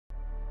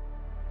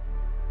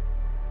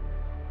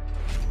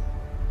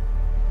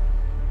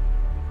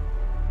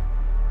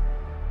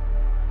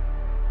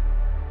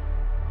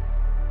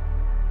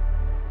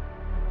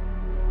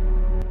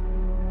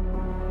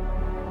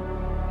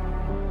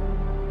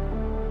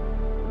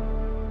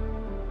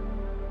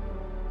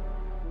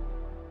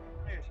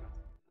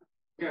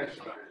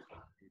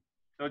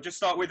So just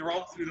start with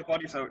roll through the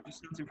body, so just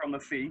starting from the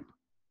feet,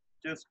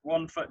 just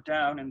 1 foot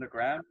down in the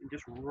ground and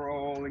just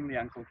rolling the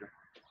ankle joint.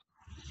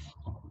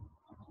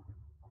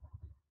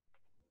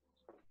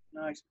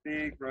 Nice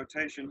big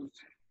rotations,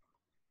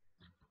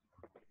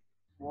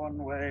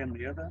 one way and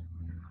the other.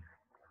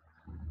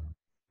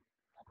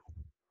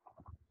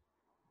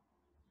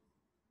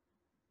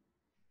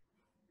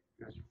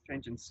 Good.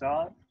 Changing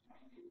side.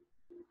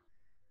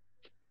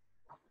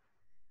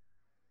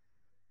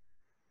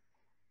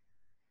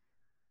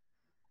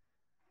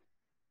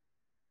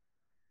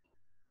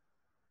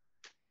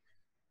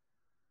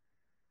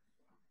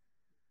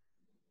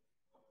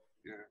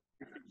 Good.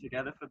 Your feet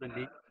together for the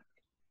knee.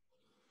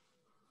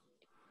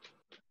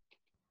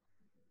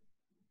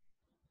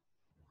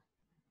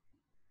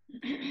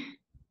 Good.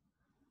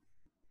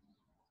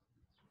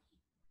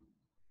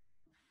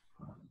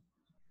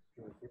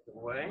 Get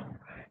away.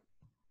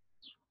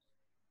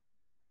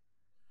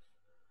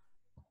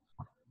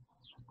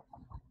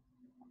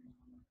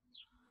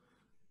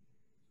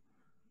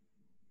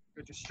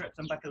 Good. Just stretch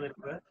them back a little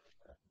bit.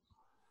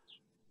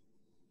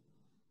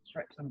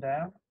 Stretch them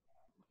down.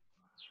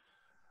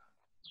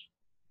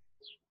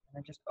 And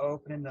then just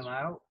opening them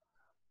out.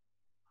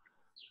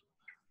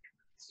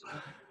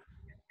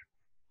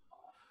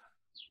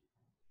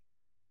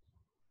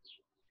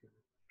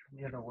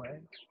 The other way.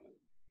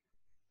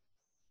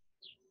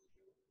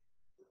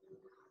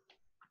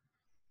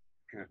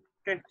 Good.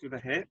 Okay, to the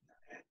hip.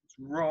 Just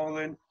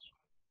rolling.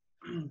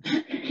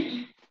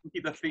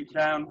 Keep the feet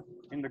down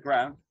in the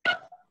ground.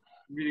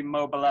 Really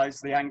mobilize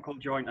the ankle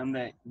joint and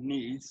the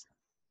knees.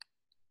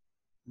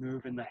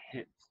 Moving the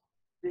hips.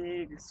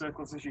 Big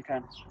circles as you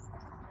can.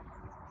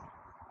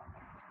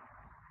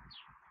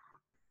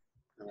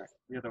 Correct.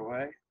 The other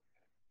way.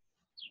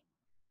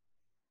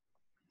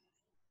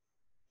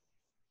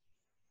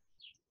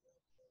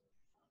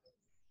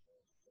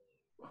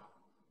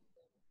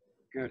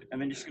 Good.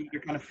 And then you're just going to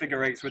do kind of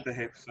figure eights with the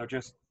hips. So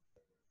just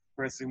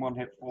pressing one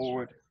hip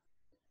forward,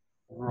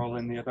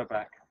 rolling the other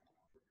back.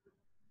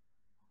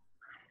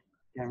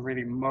 Again,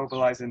 really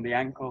mobilizing the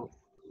ankle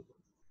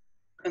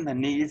and the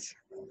knees.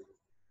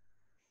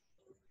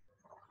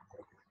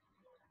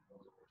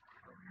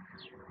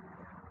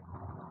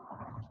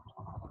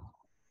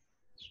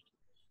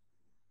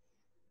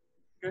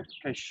 Good.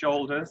 Okay,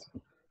 shoulders.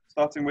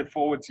 Starting with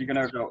forwards, you're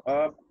going to go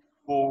up,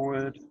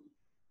 forward,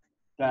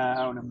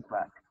 down, and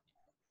back.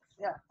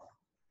 Yeah.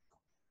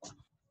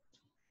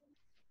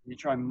 You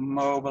try and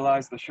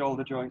mobilize the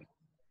shoulder joint.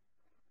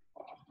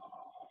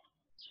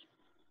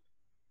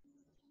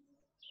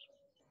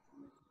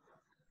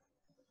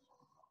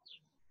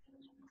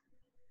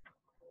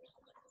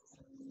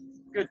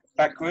 Good.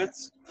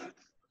 Backwards.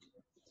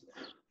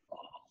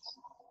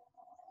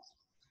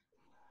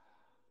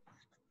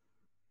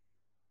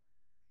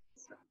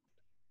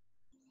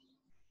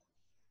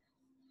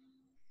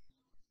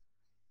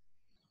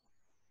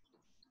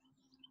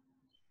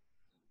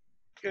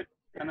 Good.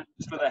 And then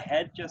just for the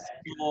head, just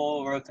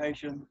full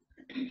rotation.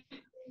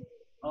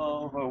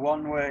 Over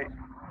one way.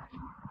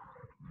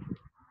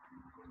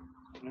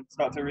 And then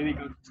start to really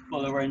go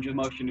full range of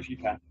motion if you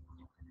can.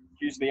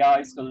 Use the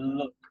eyes to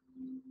look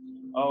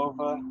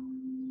over.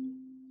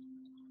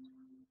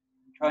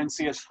 Try and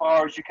see as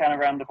far as you can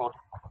around the body.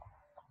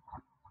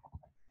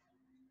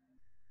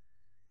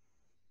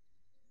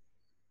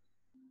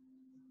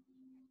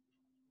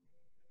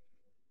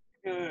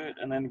 Good.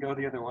 And then go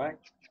the other way.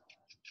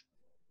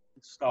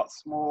 Start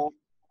small.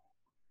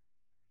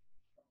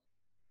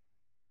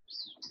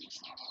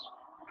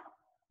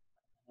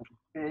 As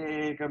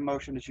big a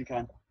motion as you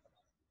can.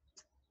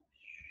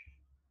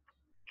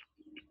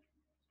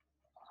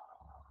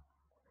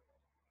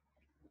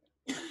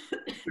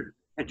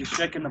 And just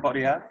shaking the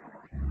body out.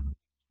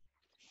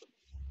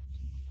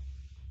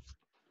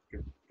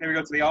 Good. Here we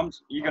go to the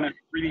arms. You're going to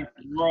really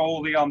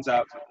roll the arms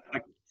out,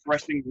 like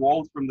pressing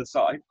walls from the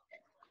side.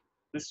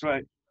 This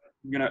way.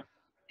 You're going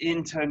to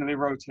internally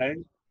rotate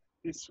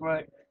this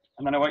way.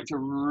 And then I want you to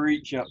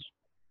reach up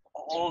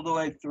all the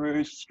way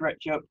through,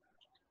 stretch up,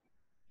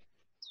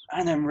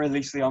 and then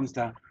release the arms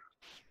down.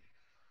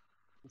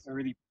 So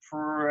really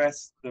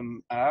press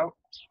them out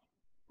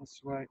this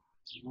way,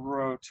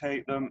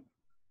 rotate them.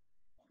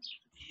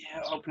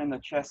 Yeah, opening the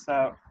chest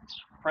out,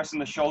 pressing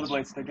the shoulder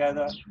blades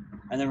together,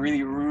 and then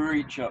really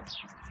reach up.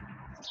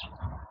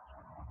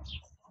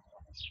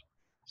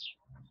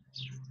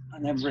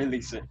 And then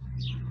release it.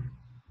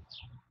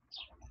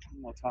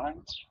 One more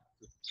time.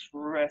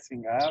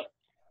 Pressing out.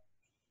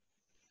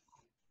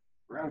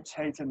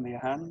 Rotating the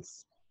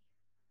hands.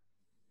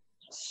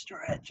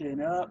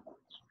 Stretching up.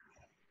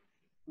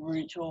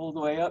 Reach all the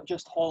way up,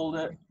 just hold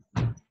it.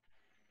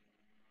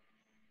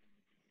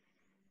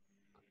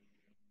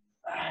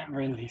 And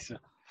release it.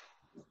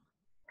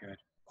 Good.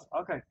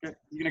 Okay, good.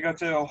 You're gonna go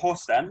to a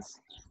horse stance.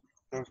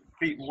 So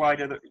feet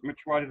wider, much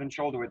wider than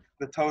shoulder width.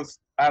 The toes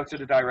out of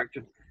the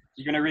direction.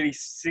 You're gonna really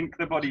sink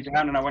the body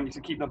down, and I want you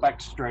to keep the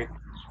back straight.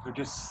 So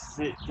just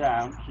sit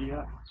down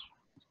here.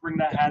 Bring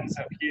the hands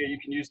up here. You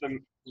can use them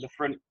in the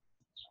front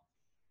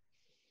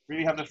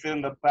Really have the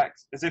feeling the back,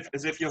 as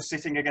if you're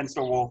sitting against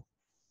a wall.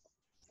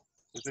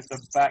 As if the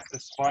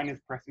spine is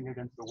pressing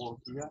against the wall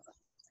here.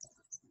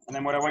 And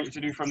then what I want you to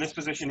do from this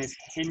position is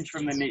hinge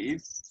from the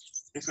knees.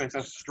 This way,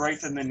 so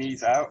straighten the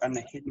knees out and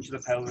hinge the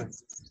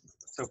pelvis.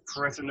 So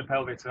pressing the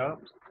pelvis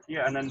up.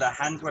 Yeah, and then the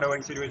hands, what I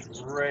want you to do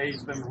is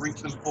raise them,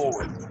 reach them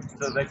forward.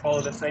 So they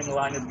follow the same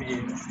line as the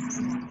ears.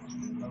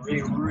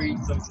 Really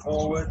reach them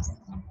forward.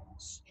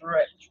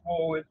 Stretch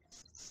forward.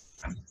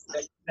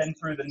 Extend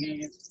through the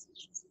knees.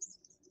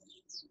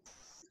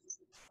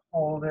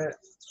 Hold it.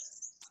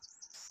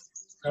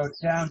 Go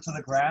down to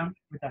the ground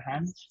with the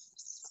hands.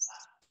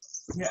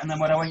 Yeah, and then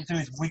what I want you to do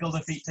is wiggle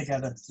the feet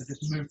together. So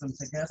just move them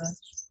together.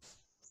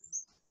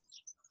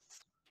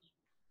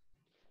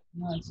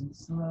 Nice and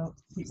slow.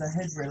 Keep the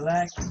head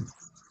relaxed.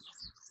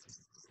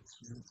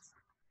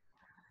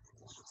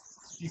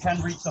 You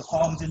can reach the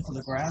palms into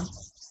the ground.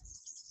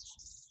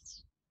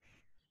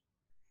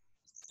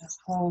 Just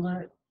hold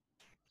it.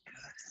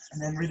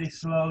 And then really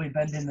slowly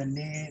bend in the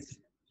knees.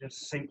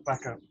 Just sink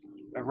back up.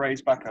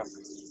 Raise back up.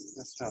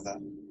 Just so that.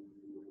 Let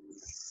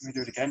me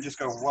do it again. Just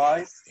go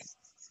wide.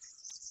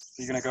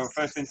 So you're going to go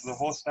first into the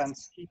horse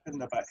stance, keeping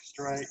the back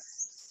straight.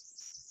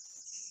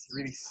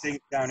 Really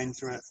sink down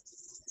into it.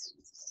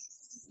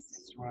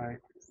 That's right.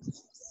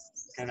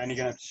 Okay, then you're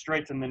going to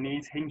straighten the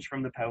knees, hinge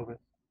from the pelvis.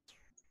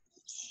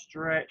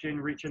 Stretching,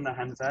 reaching the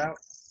hands out.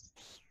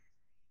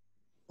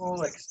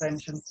 Full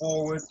extension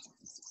forward.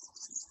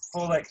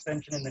 Full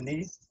extension in the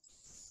knees.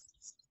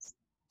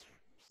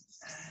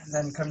 And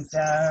then come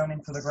down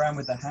into the ground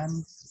with the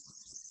hands.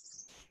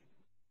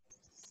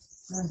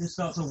 And just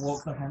start to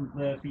walk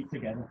the feet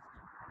together.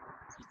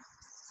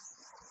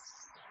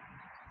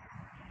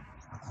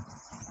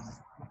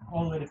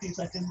 Hold it a few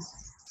seconds.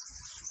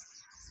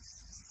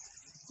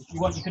 If you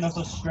want, you can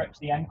also stretch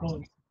the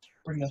ankles.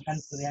 Bring the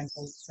hands to the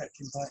ankles,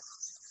 stretching back.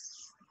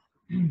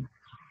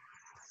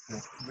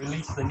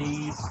 Release the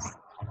knees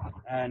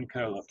and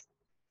curl up.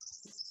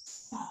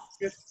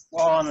 Good.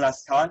 One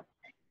last time.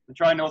 And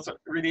try and also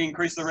really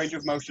increase the range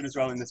of motion as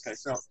well in this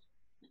case. So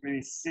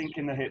really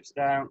sinking the hips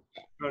down,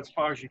 go as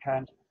far as you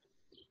can.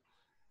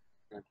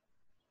 Good.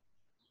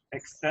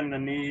 Extend the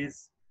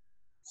knees,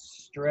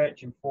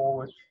 stretching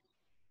forward.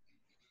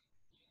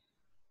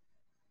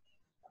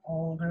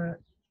 Hold it.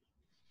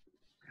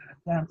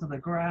 Down to the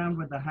ground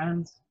with the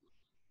hands.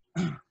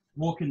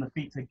 Walking the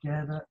feet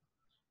together.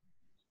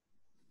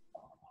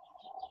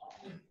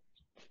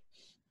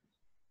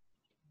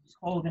 Just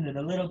holding it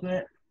a little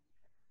bit.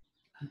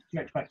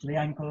 Stretch back to the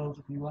ankles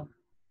if you want.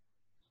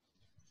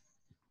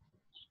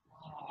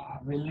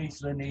 Release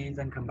the knees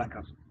and come back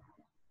up.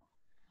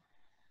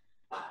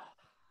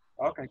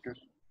 Okay, good.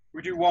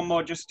 We do one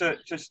more just to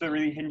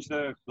really hinge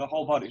the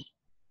whole body.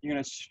 You're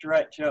going to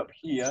stretch up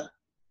here.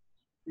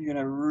 You're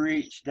going to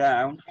reach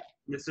down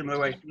in a similar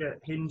way. Yeah,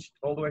 hinge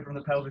all the way from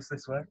the pelvis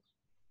this way.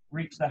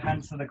 Reach the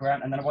hands to the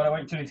ground, and then what I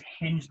want you to do is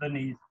hinge the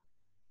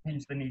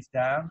knees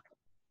down,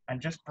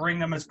 and just bring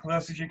them as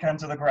close as you can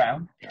to the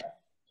ground,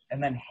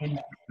 and then hinge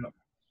up.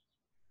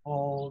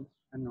 Hold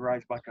and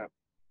rise back up.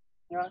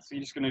 Yeah, so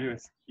you're just going to do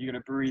it. You're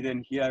going to breathe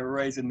in here,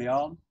 raising the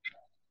arm,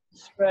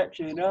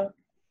 stretching up,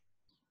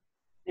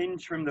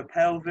 hinge from the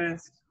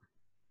pelvis,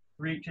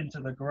 reach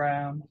into the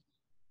ground,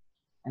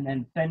 and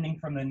then bending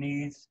from the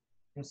knees,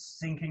 just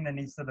sinking the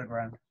knees to the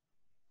ground.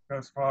 Go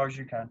as far as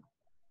you can.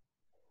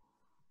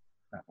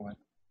 That way.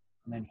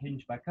 And then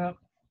hinge back up,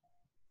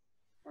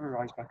 or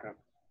rise back up.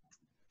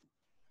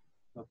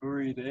 So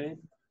breathe in,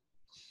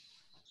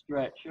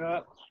 stretch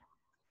up,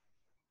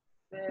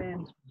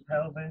 bend the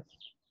pelvis,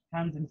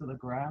 hands into the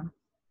ground.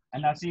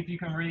 And now see if you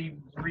can really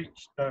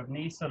reach the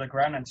knees to the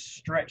ground and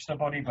stretch the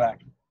body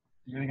back.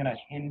 You're really going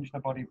to hinge the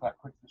body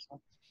back with this one.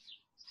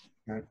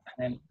 Good.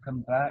 And then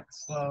come back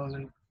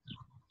slowly.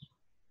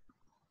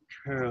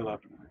 Curl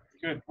up.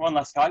 Good. One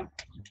last time.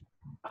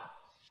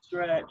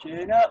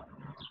 Stretching up.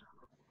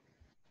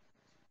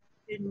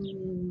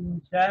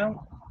 Hinge down.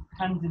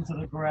 Hands into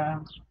the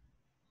ground.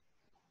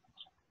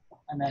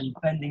 And then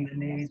bending the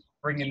knees,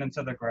 bringing them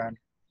to the ground.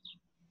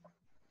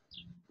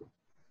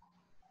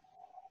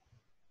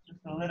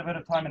 Just a little bit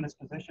of time in this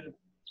position.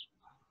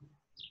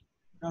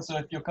 Also,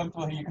 if you're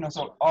comfortable here, you can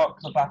also arc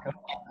the back up.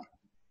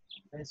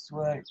 This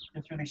way,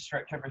 just really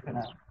stretch everything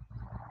out.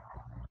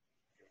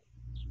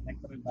 And then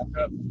coming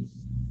back up.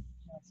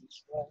 Nice and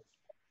slow.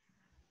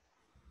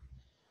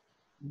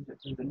 Move it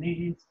through the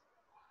knees.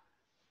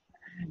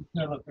 And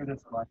curl up through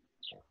this way.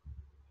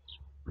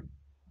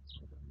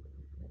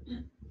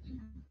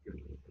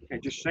 Okay,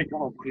 just shake the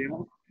whole body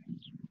out.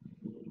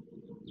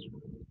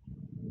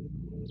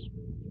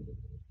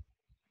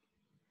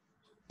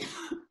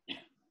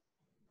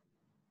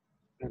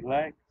 The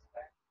legs.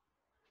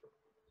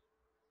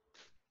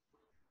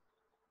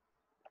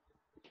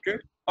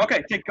 Good.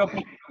 Okay, take a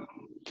couple.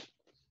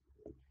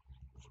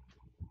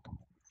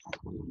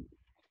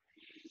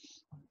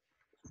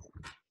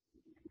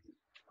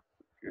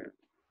 Good.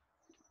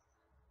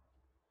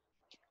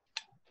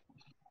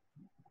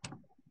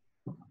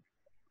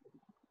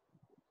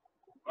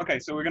 Okay,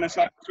 so we're going to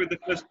start with the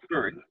first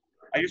Suburi.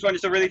 I just want you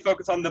to really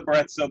focus on the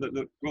breath, so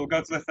that we'll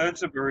go to the third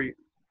Suburi,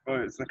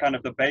 but it's the kind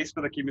of the base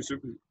for the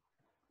Kimusubi.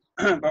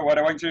 But what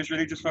I want you to do is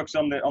really just focus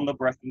on the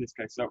breath in this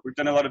case. So we've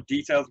done a lot of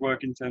detailed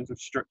work in terms of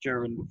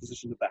structure and the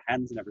position of the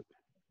hands and everything.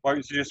 I want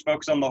you to just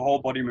focus on the whole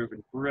body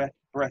movement.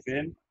 Breath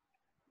in,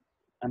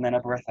 and then a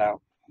breath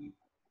out.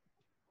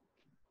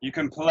 You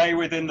can play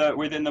within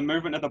the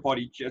movement of the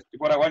body. Just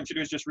what I want you to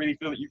do is just really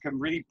feel that you can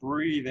really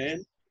breathe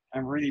in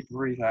and really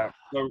breathe out.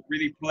 So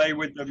really play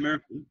with the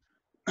movement.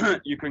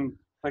 You can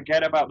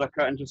forget about the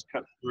cut and just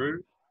cut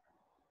through.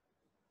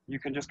 You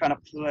can just kind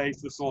of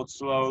place the sword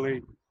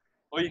slowly,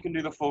 or you can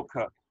do the full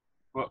cut.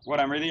 But what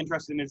I'm really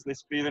interested in is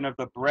this feeling of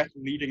the breath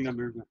leading the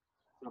movement.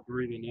 So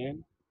breathing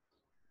in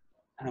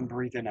and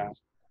breathing out.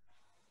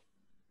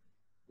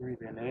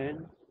 Breathing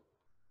in,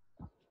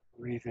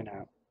 breathing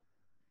out.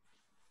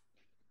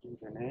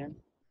 Breathing in,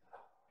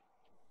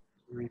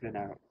 breathing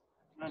out.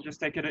 And just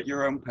take it at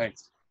your own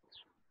pace.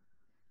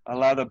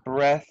 Allow the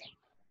breath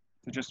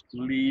to just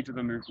lead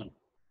the movement.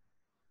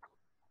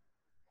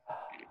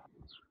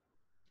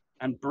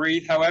 And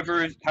breathe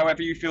however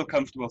you feel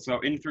comfortable. So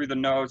in through the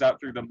nose, out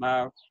through the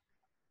mouth,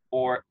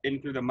 or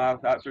in through the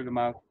mouth, out through the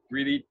mouth.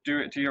 Really do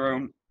it to your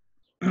own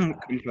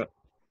comfort.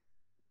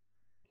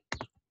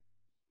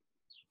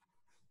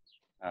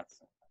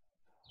 That's it.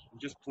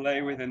 Just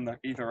play within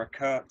either a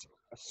cut,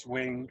 a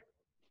swing,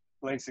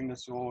 placing the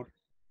sword.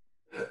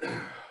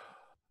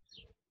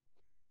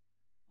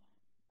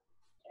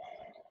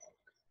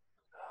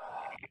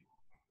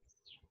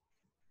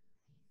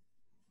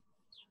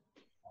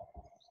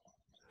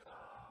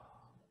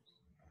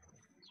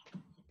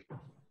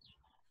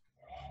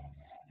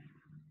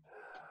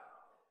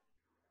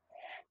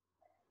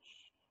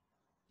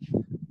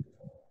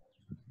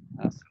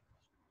 That's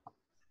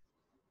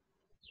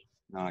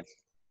nice.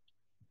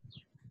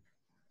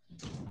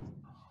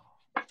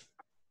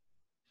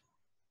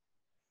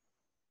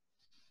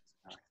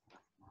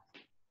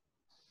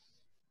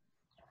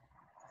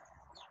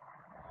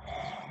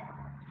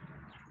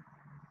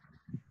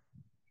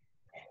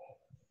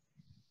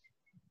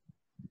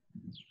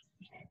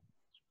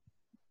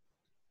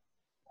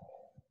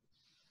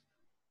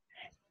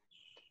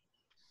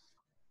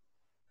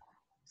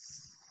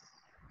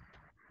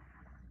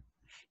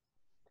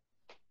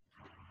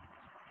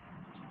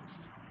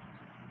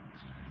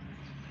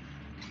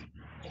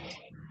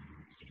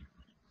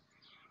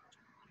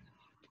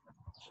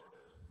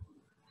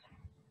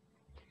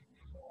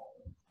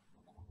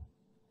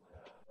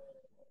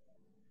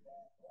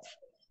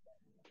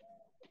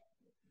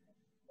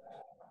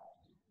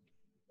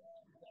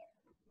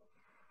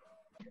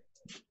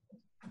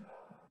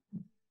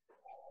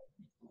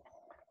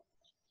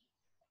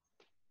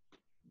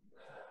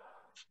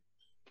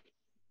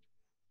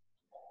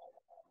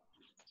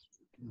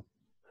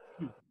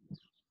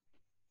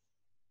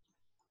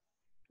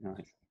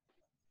 Nice.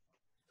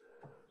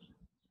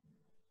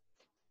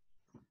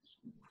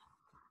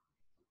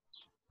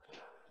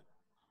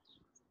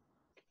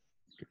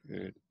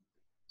 Good.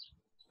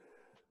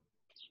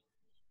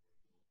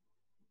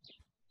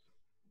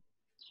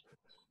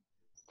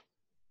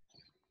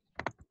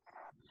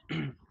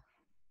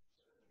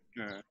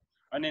 Good.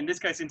 And in this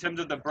case, in terms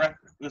of the breath,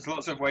 there's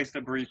lots of ways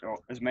to breathe, or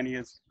as many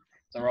as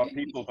there are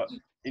people. But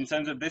in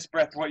terms of this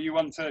breath, what you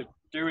want to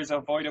do is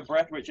avoid a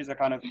breath which is a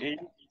kind of in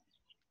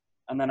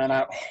and then an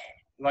out,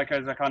 like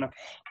as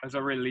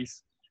a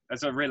release,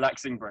 as a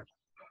relaxing breath.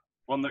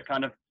 One that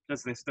kind of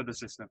does this to the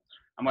system.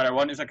 And what I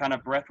want is a kind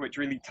of breath which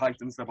really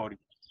tightens the body.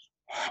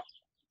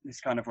 This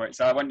kind of way.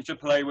 So I want you to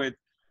play with,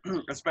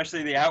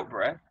 especially the out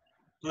breath,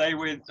 play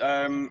with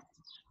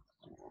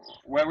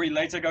where we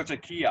later go to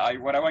ki.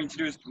 What I want you to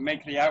do is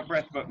make the out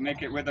breath, but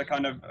make it with a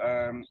kind of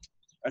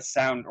a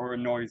sound or a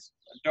noise.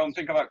 Don't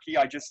think about ki,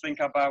 just think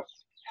about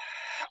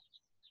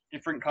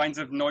different kinds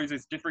of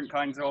noises, different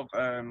kinds of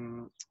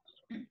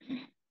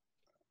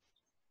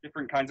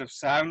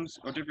sounds,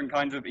 or different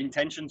kinds of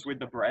intentions with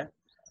the breath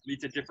lead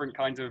to different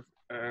kinds of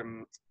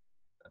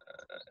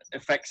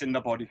effects in the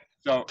body.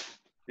 So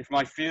if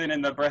my feeling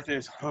in the breath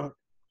is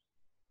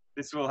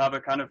this will have a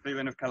kind of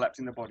feeling of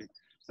collapsing the body.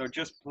 So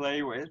just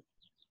play with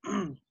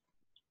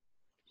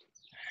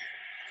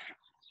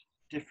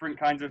different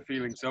kinds of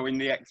feelings. So in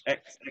the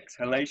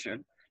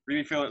exhalation,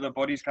 really feel that the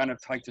body's kind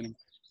of tightening,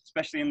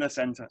 especially in the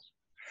center.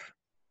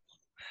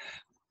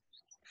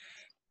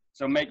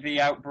 So make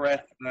the out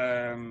breath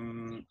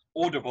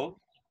audible.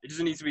 It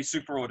doesn't need to be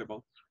super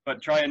audible,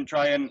 but try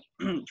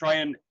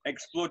and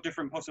explore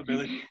different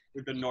possibilities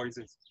with the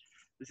noises.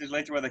 This is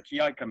later where the ki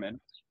come in.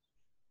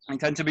 They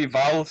tend to be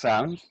vowel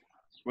sounds.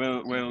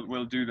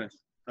 We'll do this.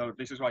 So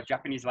this is why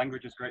Japanese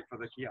language is great for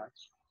the ki.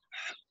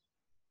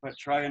 But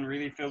try and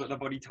really feel that the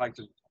body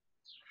tightens,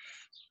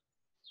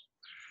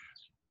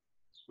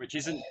 which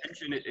isn't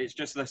tension. It's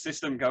just the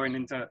system going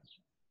into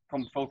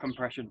full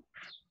compression.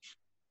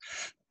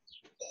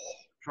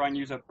 Try and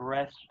use a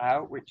breath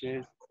out, which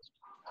is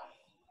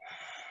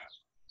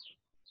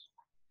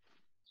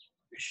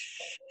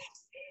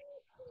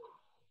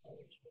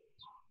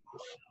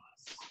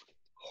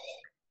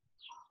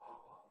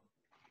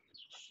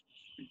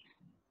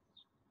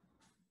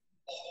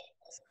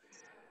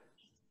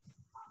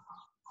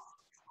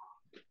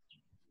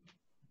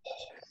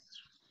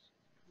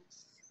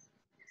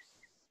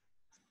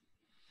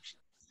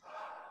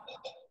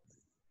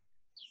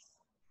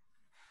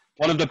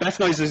One of the best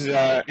noises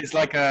is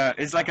like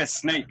a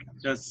snake.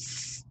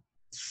 Just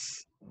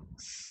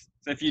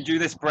so if you do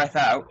this breath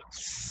out,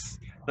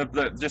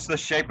 just the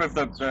shape of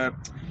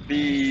the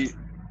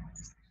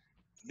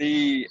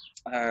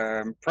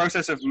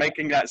process of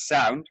making that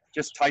sound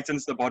just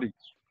tightens the body.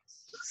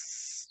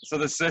 So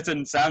there's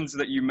certain sounds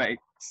that you make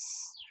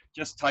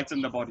just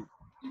tighten the body.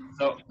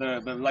 So the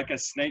like a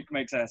snake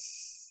makes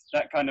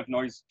that kind of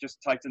noise just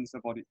tightens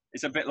the body.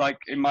 It's a bit like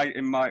in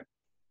my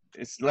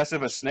it's less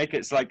of a snake.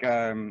 It's like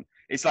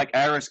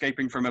air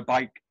escaping from a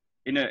bike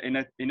in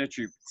a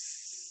tube.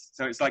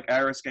 So it's like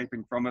air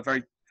escaping from a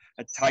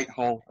tight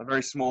hole, a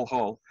very small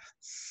hole.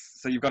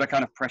 So you've got a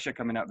kind of pressure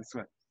coming out this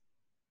way.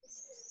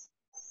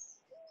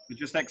 You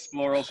just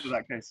explore also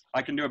that case.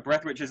 I can do a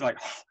breath which is like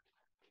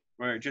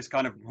where it just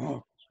kind of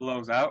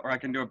blows out, or I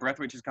can do a breath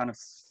which is kind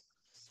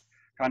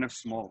of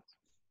small,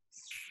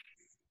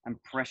 and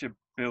pressure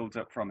builds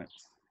up from it.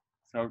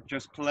 So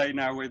just play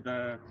now with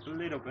a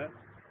little bit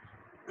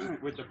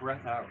with the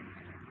breath out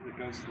that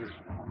goes through.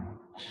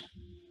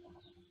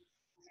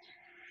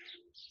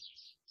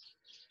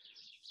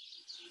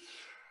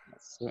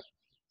 That's it.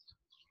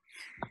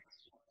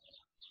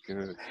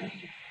 Good.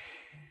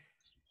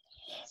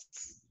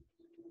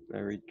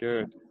 Very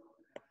good.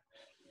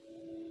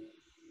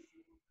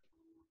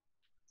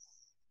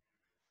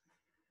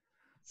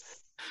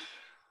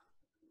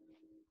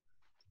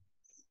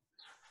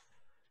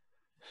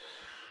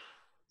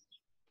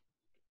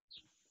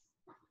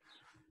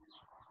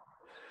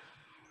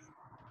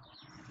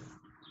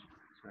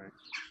 Right.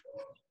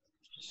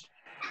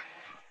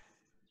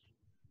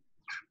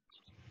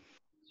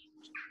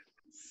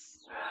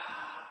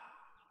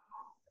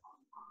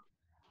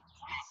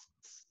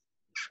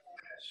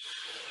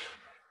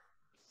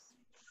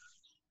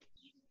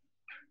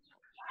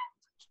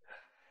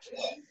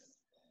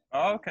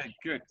 Okay,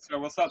 good. So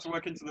we'll start to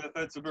work into the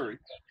third Suburi. What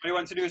you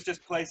want to do is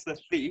just place the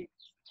feet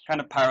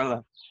kind of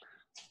parallel.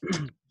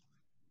 So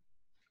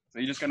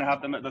you're just going to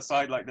have them at the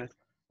side like this.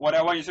 What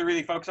I want you to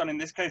really focus on in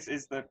this case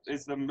is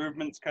the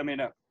movements coming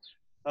up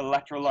the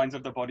lateral lines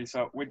of the body.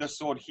 So with the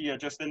sword here,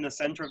 just in the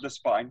center of the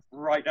spine,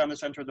 right down the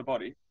center of the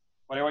body,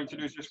 what I want you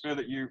to do is just feel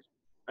that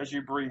as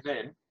you breathe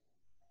in,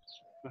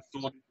 the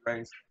sword is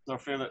raised. So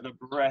feel that the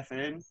breath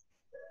in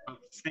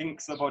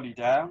sinks the body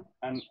down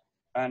and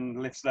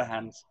lifts the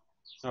hands.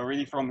 So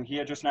really from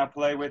here, just now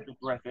play with the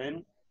breath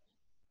in.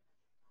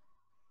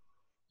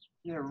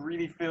 Yeah,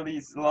 really feel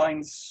these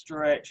lines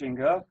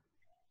stretching up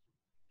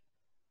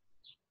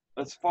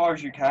as far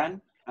as you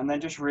can, and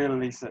then just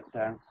release it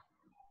down.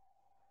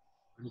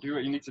 And do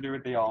what you need to do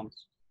with the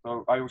arms.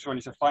 So I also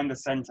want you to find the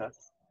center,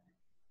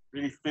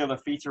 really feel the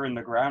feet are in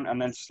the ground,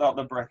 and then start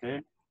the breath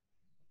in.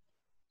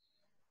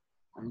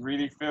 And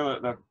really feel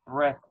that the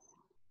breath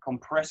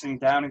compressing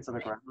down into the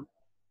ground,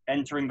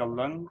 entering the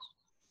lungs,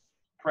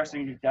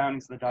 pressing you down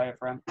into the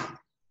diaphragm,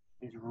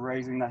 is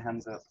raising the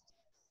hands up.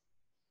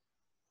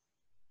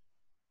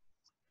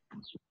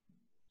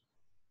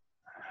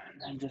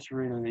 And then just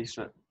release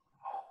it.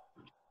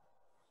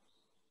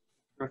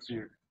 Good for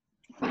you.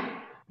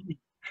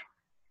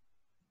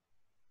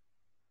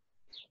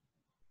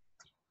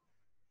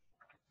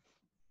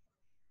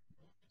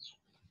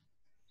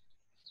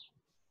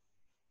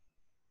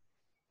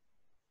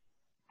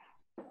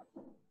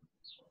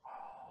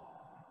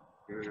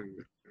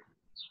 Good.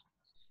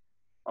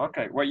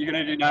 Okay, what you're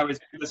going to do now is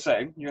do the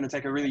same. You're going to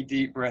take a really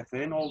deep breath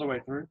in all the way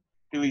through.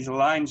 Feel these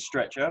lines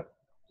stretch up.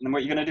 And then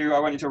what you're going to do, I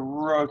want you to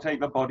rotate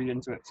the body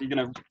into it. So you're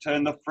going to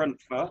turn the front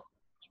foot.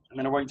 And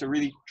then I want you to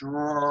really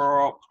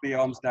drop the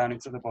arms down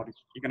into the body.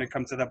 You're going to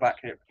come to the back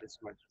hip this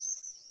way.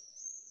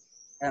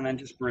 And then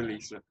just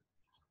release it.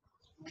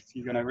 So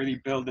you're going to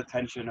really build the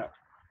tension up.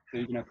 So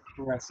you're going to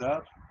press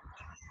up.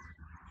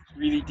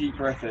 Really deep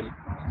breath in.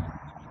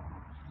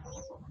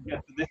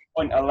 Get to this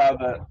point, allow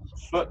the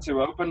foot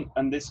to open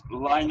and this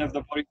line of the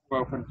body to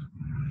open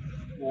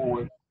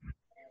forward.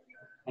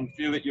 And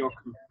feel that you're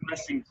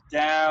compressing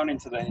down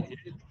into the hip.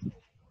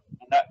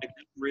 And that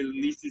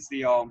releases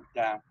the arm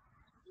down.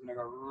 You're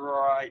going to go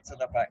right to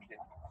the back hip.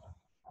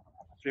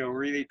 Feel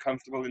really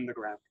comfortable in the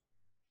ground.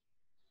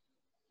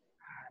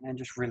 And then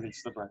just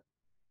release the breath.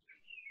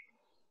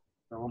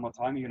 So one more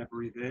time, you're going to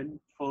breathe in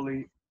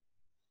fully.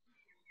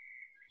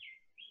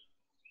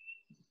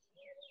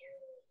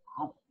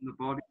 Open the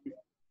body.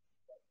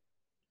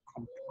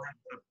 Compress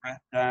the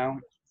breath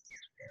down.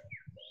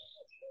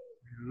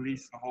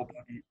 Release the whole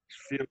body.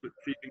 Feel the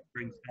feeling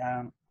brings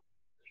down.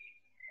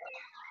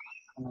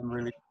 And then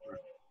release the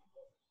breath.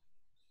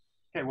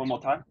 Okay, one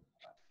more time.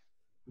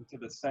 Into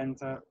the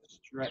center,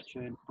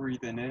 stretching,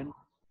 breathing in.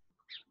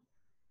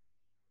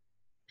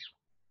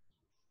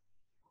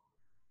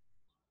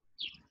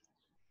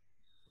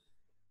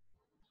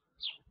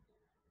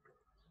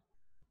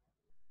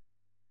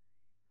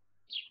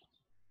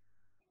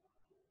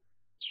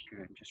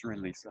 Good, just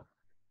release it.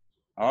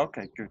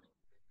 Okay, good.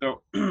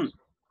 So we're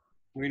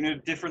going to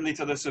do differently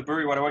to the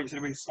Suburi. What I want you to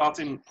do is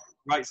starting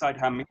right side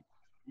hand.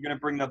 You're going to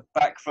bring the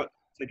back foot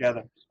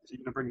together. So you're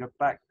going to bring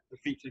the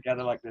feet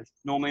together like this.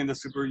 Normally in the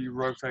Suburi, you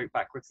rotate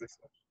backwards this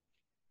way.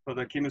 For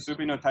the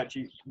Kimusubi no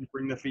Tachi, you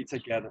bring the feet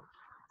together.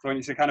 So when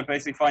you kind of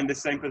basically find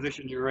this same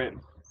position you're in,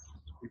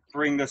 you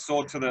bring the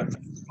sword to the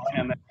spine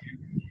and then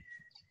you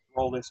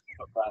roll this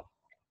foot back.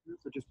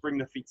 So just bring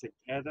the feet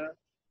together.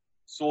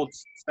 Sword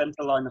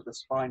center line of the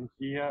spine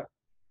here.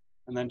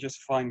 And then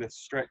just find the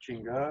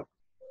stretching up.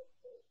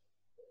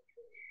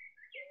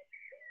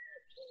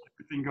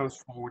 Everything goes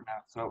forward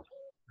now. So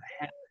the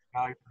head, the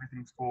guide,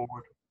 everything's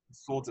forward. The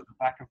sword's at the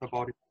back of the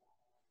body.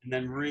 And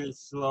then really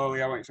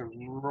slowly, I want you to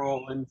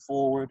roll in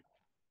forward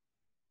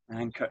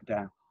and cut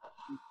down.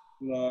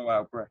 Slow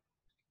out breath.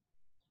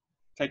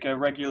 Take a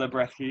regular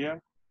breath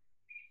here.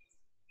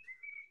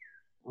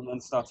 And then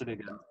start it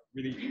again.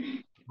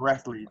 Really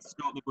breath lead.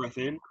 Start the breath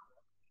in.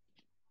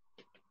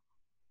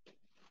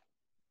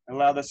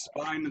 Allow the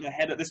spine and the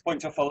head at this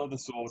point to follow the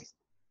sword.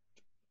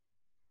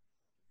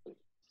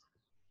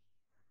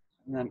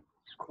 And then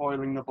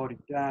coiling the body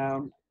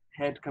down.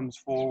 Head comes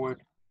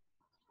forward.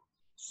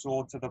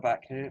 Sword to the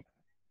back hip.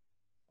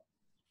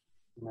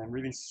 And then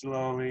really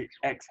slowly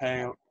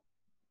exhale.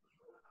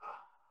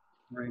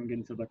 Bring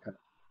into the cut.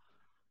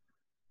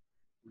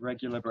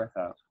 Regular breath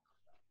out.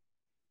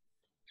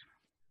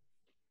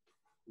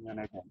 And then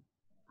again,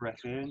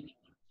 breath in.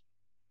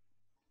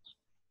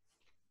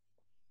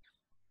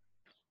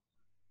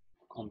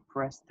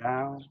 Compress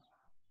down.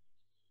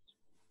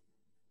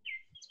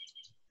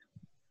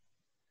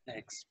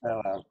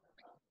 Expel out.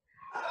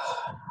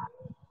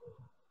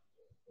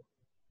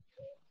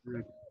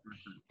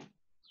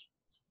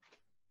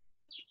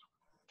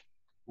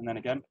 And then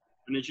again.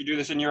 And as you do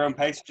this in your own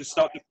pace, just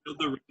start to build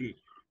the rhythm.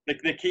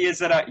 The key is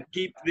that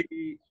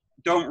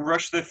don't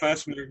rush the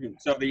first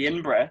movement. So the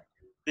in-breath,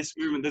 this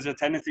movement, there's a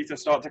tendency to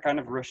start to kind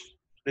of rush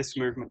this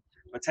movement.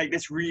 But take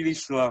this really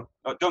slow.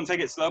 Don't take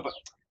it slow, but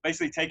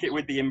basically take it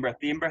with the in-breath.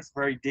 The in-breath's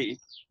very deep.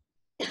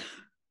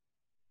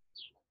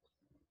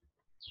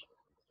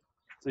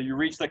 So you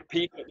reach the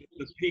peak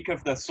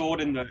of the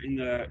sword in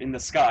the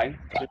sky,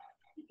 the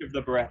peak of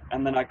the breath,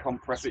 and then I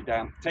compress it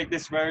down. Take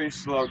this very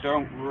slow,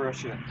 don't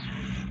rush it.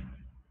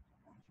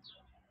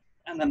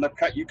 And then the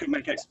cut you can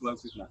make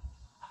explosive now.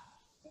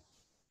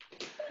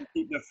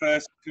 Keep the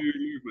first two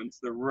movements,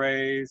 the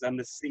raise and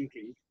the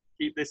sinking,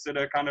 keep this at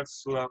a kind of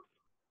slow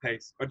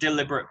pace, or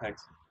deliberate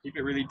pace. Keep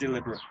it really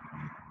deliberate.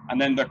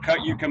 And then the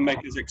cut you can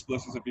make as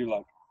explosive as you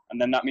like. And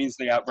then that means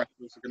the out-breath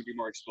is also going to be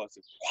more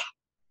explosive.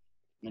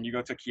 And then you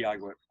go to ki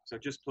work. So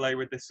just play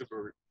with this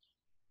Suburi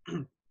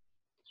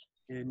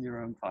in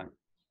your own time.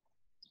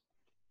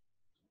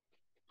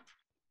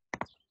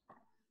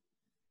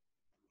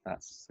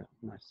 That's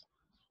nice.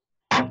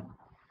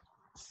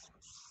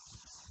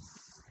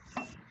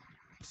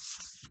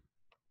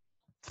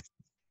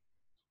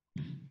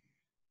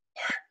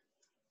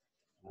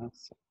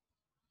 That's it.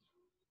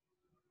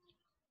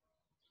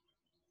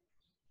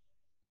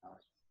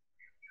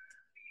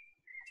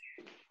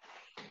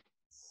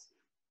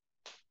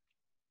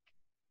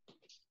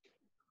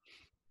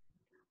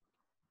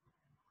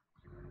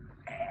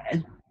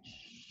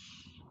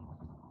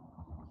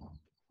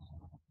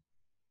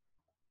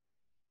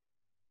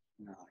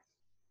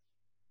 Nice.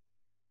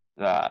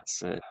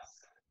 That's it.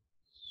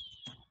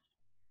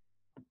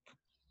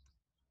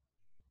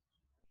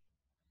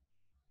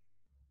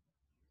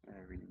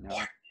 Very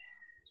nice.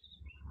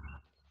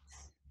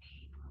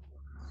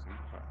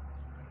 Super.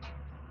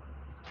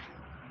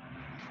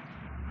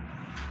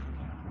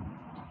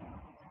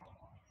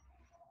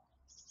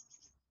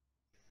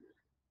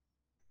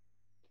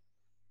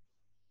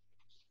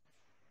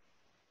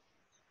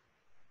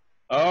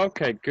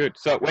 Okay, good.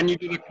 So when you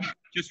do the cut,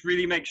 just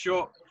really make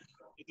sure,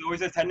 there's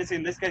always a tendency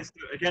in this case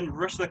to, again,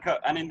 rush the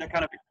cut and in the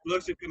kind of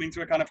explosive come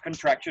into a kind of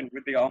contraction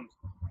with the arms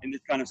in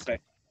this kind of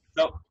state.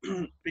 So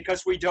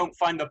because we don't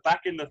find the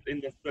back in the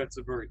third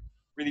Suburi,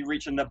 really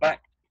reaching the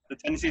back, the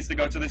tendency is to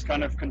go to this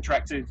kind of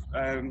contractive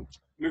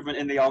movement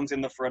in the arms in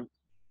the front.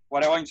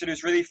 What I want you to do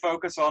is really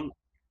focus on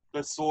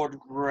the sword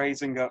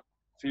raising up.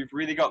 So you've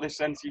really got this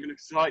sense, even if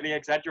slightly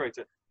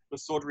exaggerated, the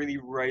sword really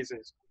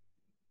raises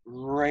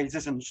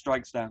and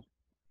strikes down.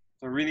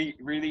 So really,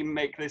 really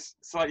make this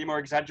slightly more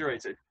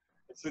exaggerated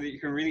so that you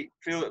can really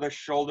feel that the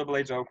shoulder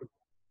blades open.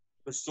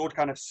 The sword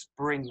kind of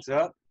springs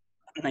up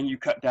and then you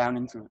cut down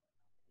into it.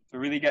 So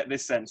really get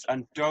this sense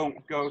and don't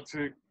go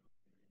to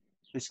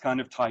this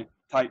kind of tight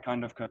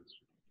kind of cut.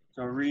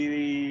 So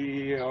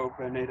really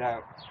open it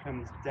out,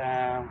 comes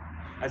down.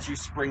 As you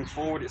spring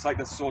forward, it's like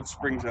the sword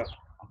springs up.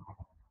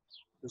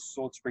 The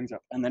sword springs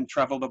up and then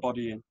travel the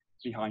body in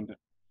behind it.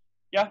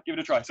 Yeah, give it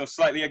a try. So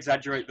slightly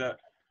exaggerate the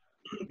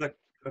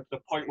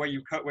point where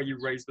you cut, where you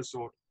raise the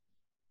sword.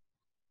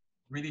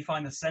 Really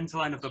find the center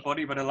line of the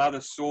body, but allow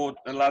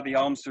the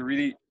arms to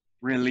really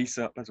release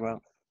up as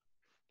well.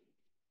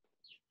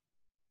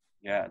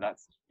 Yeah,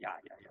 yeah.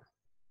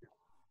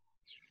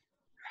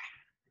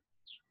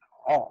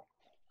 Oh.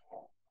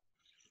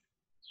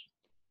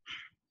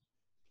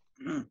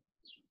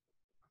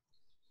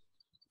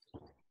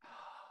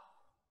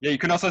 Yeah, you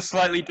can also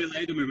slightly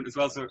delay the movement as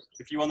well. So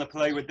if you want to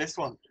play with this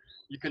one,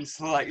 you can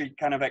slightly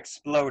kind of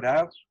explode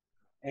out,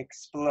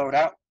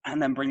 and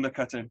then bring the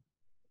cut in.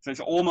 So it's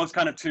almost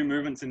kind of two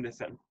movements in this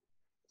sense.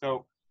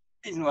 So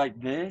it's like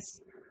this,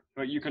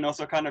 but you can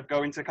also kind of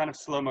go into kind of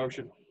slow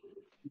motion,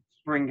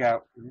 spring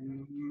out,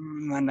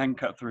 and then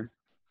cut through.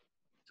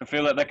 So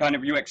feel that kind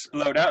of you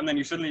explode out, and then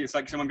you suddenly, it's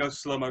like someone goes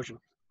slow motion.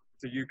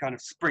 So you kind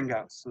of spring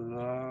out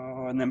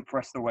slow, and then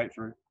press the weight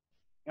through.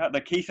 Yeah,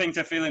 the key thing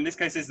to feel in this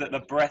case is that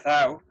the breath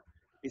out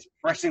is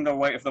pressing the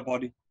weight of the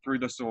body through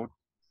the sword.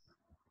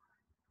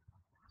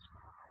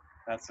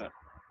 That's it.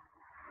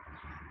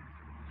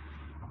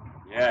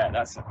 Yeah,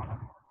 that's it.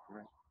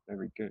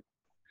 Very good.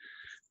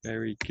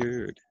 Very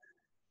good.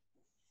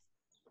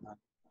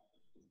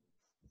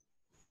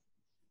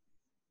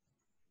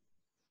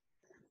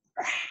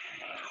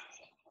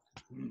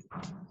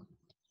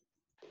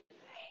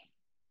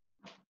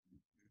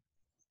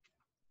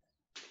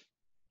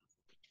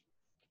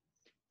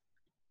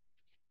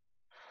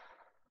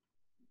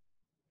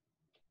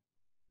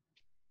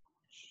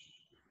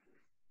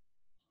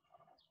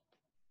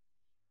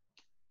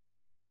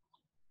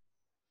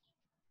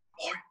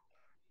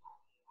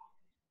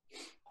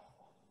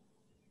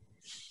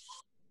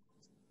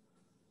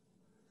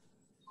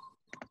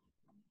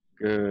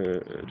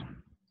 Good.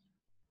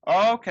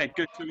 Okay,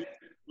 good. So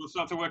we'll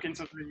start to work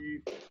into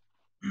the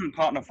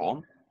partner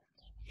form.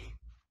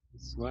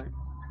 This way.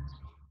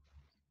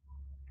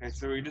 Okay,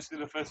 so we just do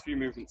the first few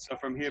movements. So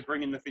from here,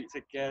 bringing the feet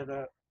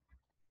together,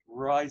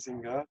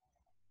 rising up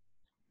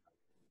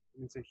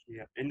into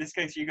here. In this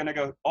case, you're going to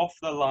go off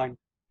the line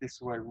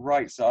this way,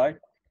 right side,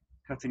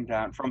 cutting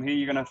down. From here,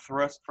 you're going to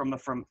thrust from the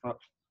front foot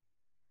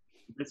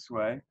this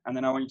way, and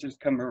then I want you to just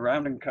come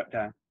around and cut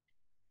down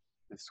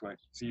this way.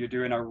 So you're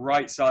doing a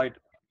right side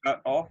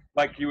cut off,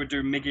 like you would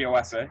do Migio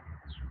Ase.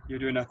 You're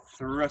doing a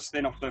thrust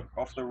in off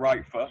the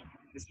right foot.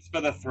 This is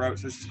for the throat,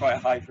 so this is quite a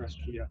high thrust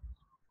here.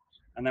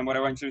 And then what I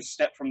want to do is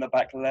step from the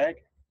back leg,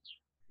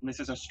 and this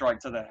is a strike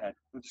to the head.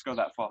 We'll just go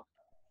that far.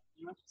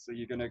 So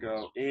you're going to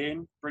go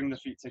in, bring the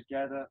feet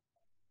together,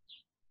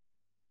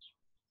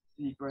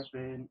 deep breath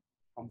in,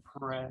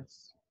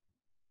 compress,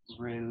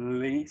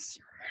 release,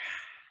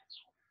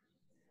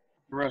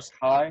 thrust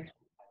high,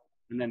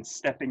 and then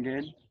stepping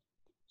in,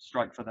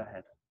 strike for the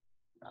head.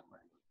 That way.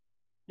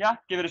 Yeah,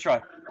 give it a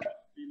try.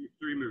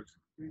 Three moves.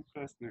 Three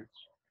first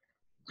moves.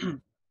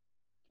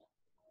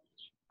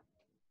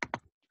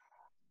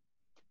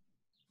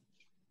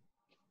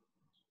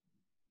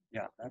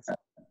 Yeah, that's it.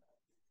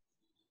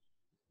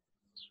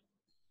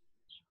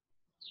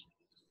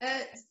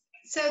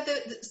 So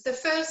the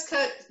first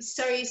cut,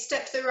 sorry, you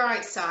step to the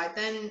right side,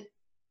 then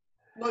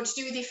what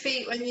do you do with your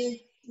feet when you,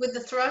 with the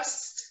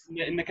thrust?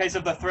 Yeah, in the case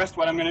of the thrust,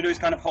 what I'm going to do is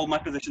kind of hold my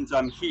position, so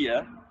I'm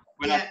here.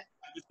 When I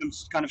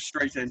just kind of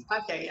straight in.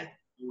 Okay, yeah.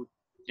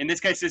 In this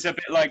case, it's a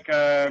bit like,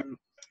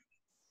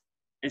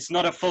 it's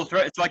not a full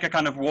throat, it's like a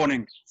kind of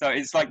warning. So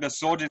it's like the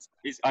sword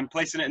is I'm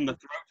placing it in the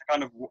throat to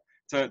kind of,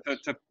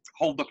 to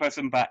hold the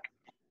person back.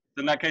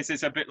 So in that case,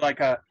 it's a bit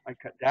like I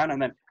cut down,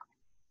 and then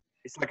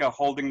it's like a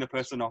holding the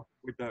person off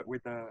with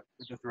the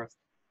thrust.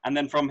 And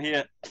then from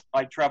here,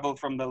 I travel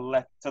from the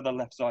left to the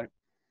left side,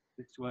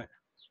 this way.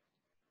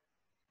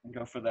 And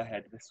go for the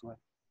head this way.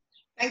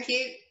 Thank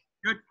you.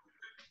 Good.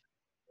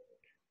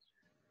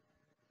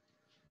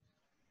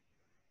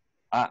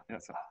 Ah,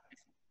 that's it.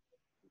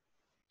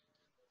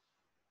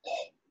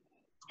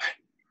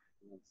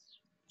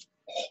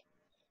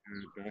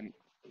 Good.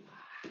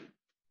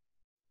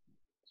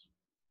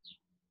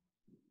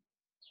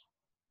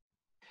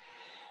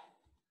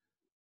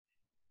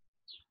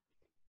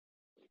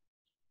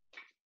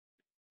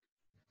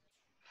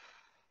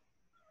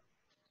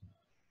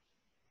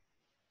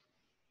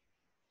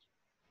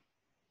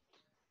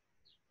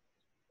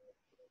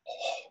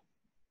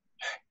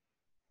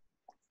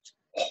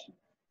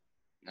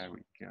 There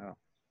we go.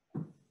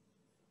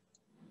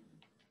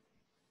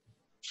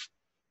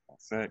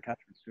 That's it.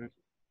 Catherine's good.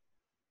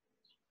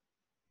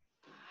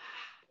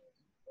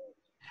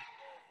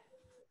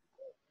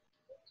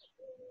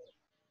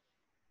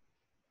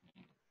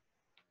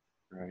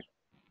 Right.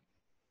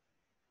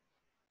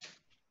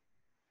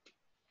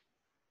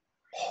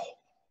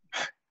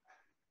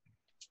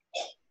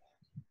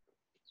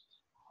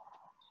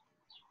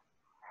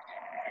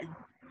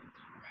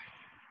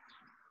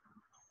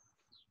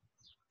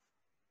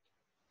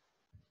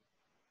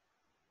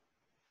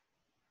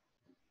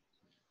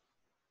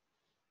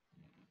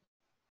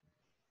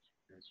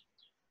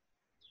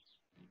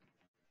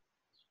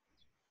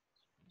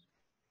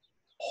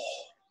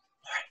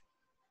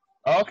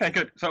 Okay,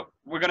 good. So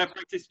we're going to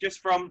practice just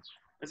from,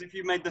 as if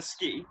you made the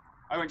ski.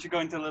 I want you to go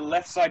into the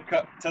left side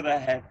cut to the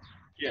head.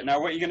 Yeah, now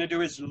what you're going to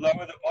do is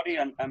lower the body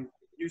and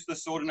use the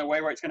sword in a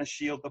way where it's going to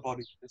shield the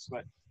body this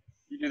way.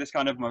 You do this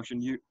kind of motion.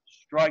 You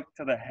strike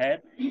to the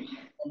head.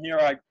 And here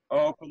I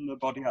open the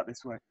body out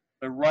this way.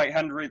 The right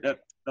hand, the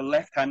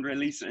left hand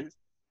releases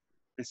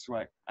this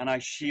way. And I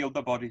shield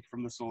the body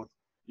from the sword.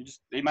 You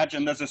just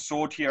imagine there's a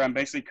sword here. I'm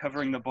basically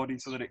covering the body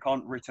so that it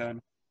can't return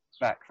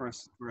back for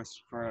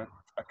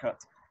a cut.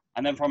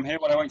 And then from here,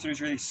 what I want you to do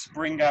is really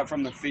spring out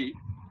from the feet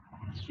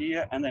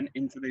here and then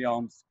into the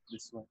arms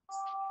this way.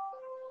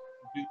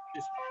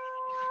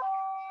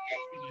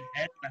 for the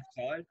head, left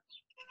side.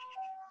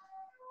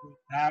 Pull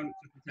down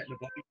to protect the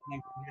body, and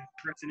then from here,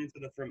 pressing into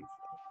the front foot.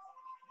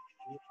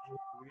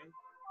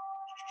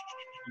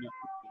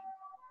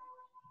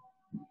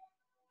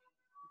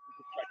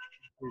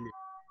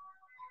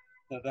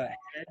 So the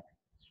head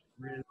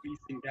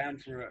releasing down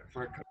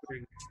for a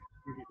covering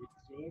movement with the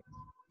sword,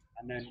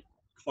 and then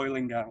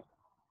coiling out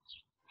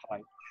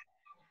high.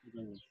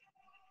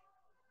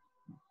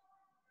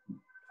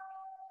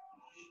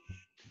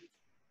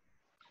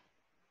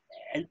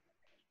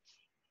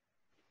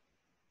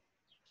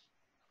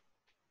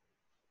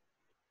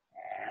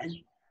 And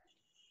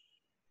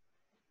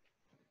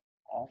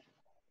off.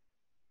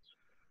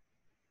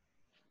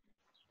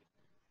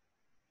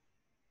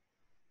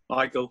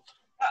 Michael,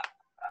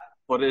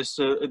 what is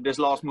this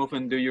last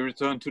movement? Do you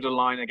return to the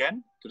line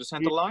again, to the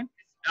center line?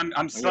 I'm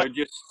Or you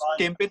just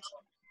skimp it?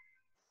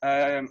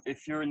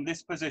 If you're in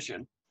this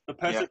position, the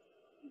person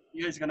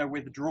here is going to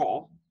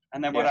withdraw,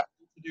 and then what I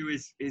need to do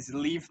is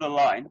leave the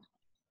line.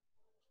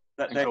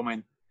 And come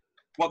in.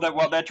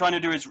 What they're trying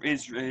to do is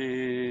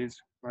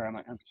where am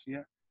I?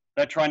 Here.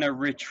 They're trying to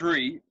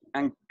retreat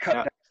and cut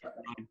down the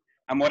line.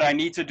 And what I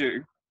need to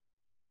do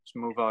Just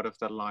move out of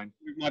that line.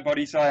 move my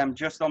body so I am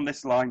just on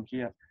this line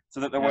here, so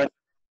that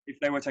if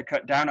they were to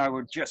cut down, I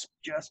would just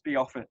be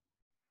off it.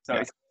 So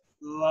it's a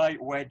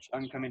slight wedge.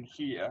 I'm coming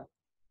here,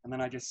 and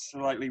then I just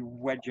slightly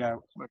wedge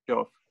out. Wedge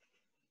off.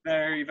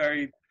 Very,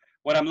 very.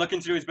 What I'm looking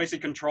to do is basically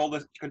control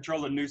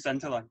the new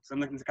center line. So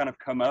I'm looking to kind of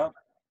come up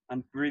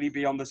and really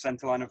be on the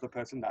center line of the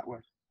person that way.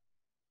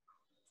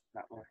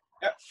 That way.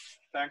 Yeah.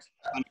 Thanks.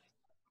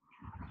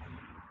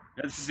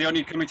 This is the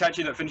only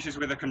Kamitachi that finishes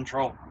with a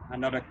control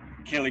and not a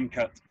killing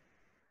cut.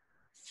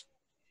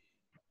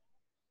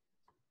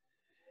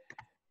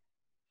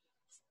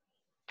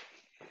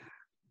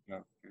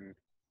 Oh, good.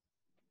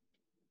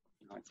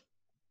 Nice.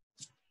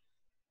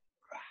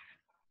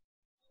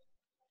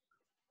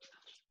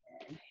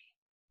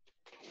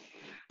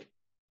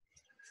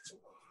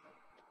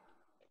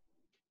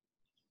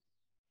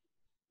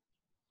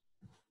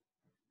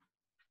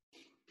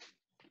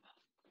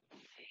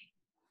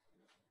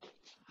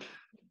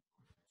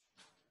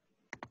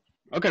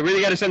 Okay,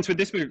 really get a sense with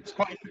this move. It's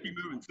quite a tricky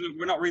movement. So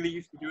we're not really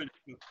used to doing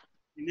it.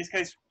 In this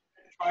case,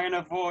 try and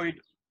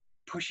avoid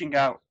pushing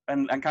out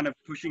and kind of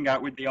pushing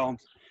out with the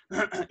arms.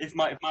 if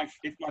my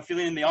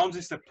feeling in the arms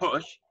is to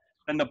push,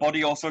 then the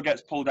body also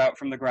gets pulled out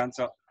from the ground.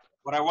 So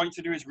what I want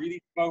you to do is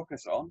really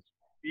focus on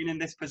being in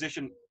this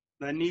position,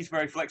 the knees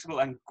very flexible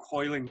and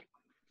coiling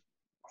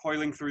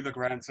through the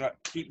ground. So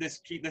keep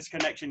this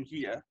connection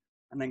here,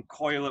 and then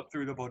coil up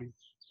through the body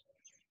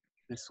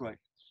this way.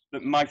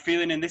 But my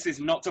feeling in this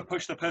is not to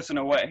push the person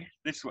away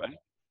this way,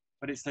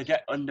 but it's to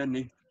get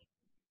underneath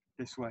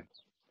this way.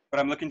 What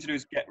I'm looking to do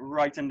is get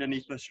right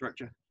underneath the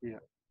structure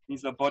here.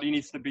 Means the body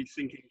needs to be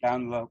sinking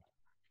down low.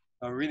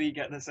 So really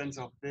get the sense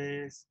of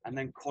this, and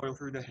then coil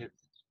through the hip.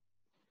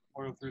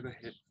 Coil through the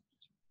hip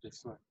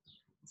this way.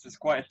 This is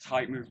quite a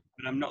tight move,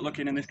 but I'm not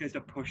looking in this case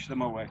to push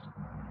them away.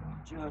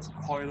 Just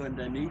coil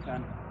underneath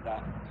and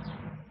that.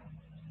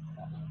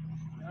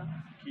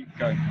 Keep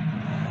going.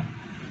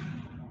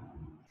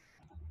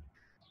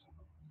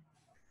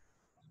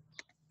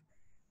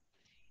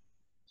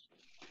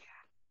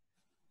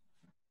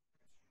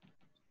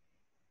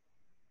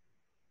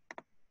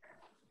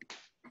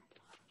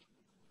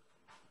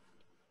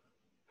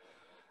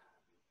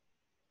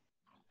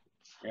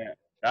 Yeah,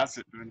 that's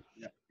it, man.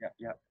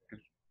 Yeah.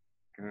 Good.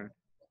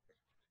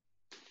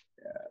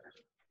 Yeah.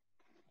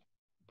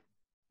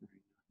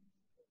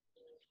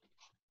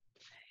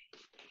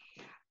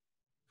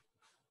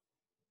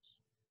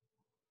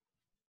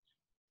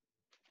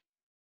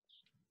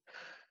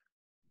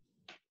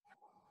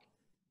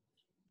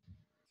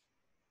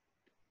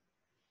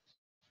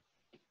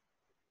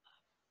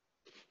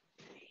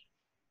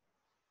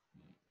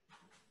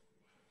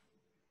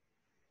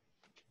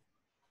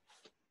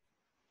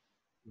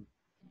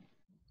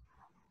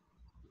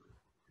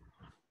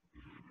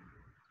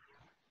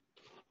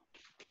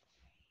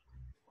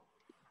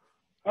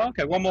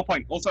 Okay, one more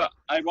point. Also,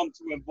 I want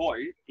to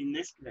avoid, in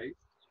this case,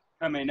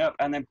 coming up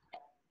and then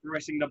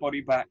pressing the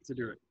body back to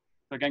do it.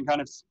 So again, kind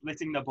of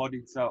splitting the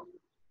body. So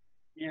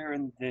here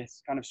and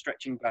this, kind of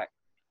stretching back.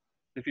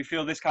 If you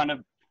feel this kind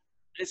of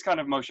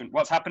motion,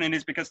 what's happening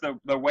is because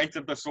the weight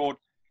of the sword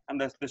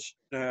and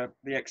the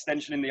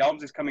extension in the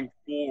arms is coming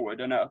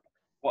forward and up,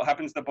 what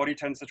happens, the body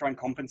tends to try and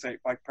compensate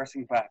by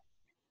pressing back.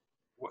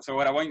 So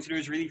what I want you to do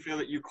is really feel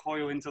that you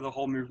coil into the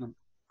whole movement.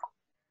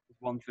 Is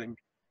one thing.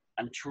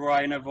 And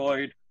try and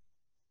avoid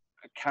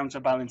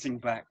counterbalancing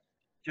back.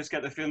 Just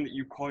get the feeling that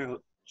you coil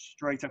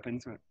straight up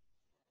into it.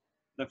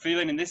 The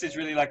feeling in this is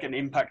really like an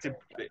impact.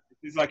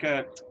 It's like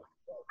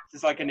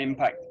an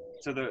impact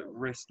to the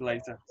wrist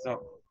later.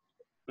 So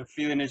the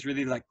feeling is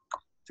really like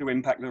to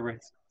impact the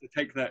wrist. To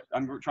take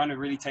I'm trying to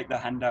really take the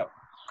hand out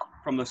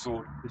from the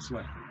sword this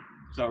way.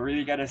 So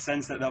really get a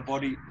sense that the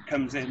body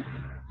comes in,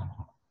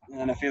 and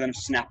then I feel them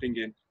snapping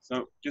in.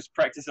 So just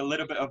practice a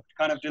little bit of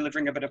kind of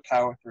delivering a bit of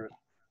power through it.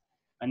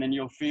 And then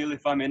you'll feel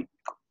if I'm in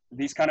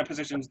these kind of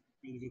positions,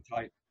 these are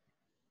tight.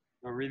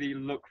 So really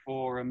look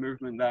for a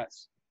movement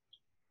that's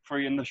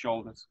free in the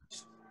shoulders.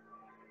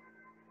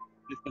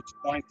 If the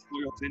spine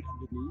coils in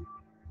underneath,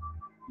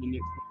 the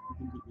next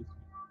one comes up.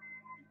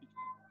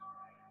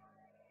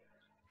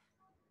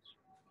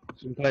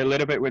 You can play a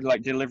little bit with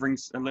like delivering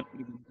a little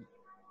bit.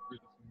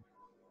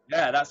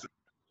 Yeah, that's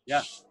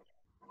yeah.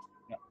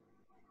 Yeah.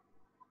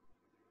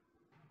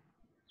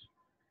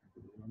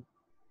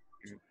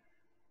 Good.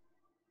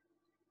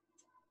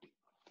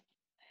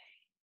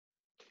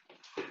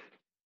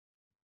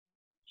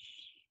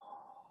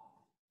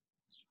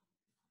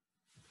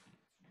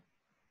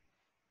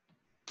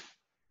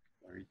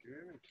 Very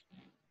good.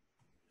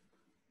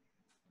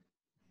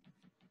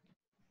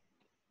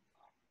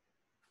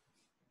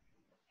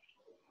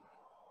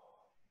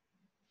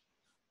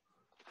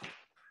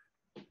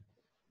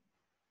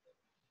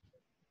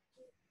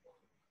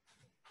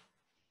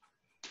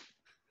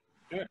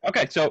 Good.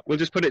 Okay, so we'll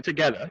just put it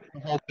together,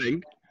 the whole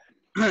thing.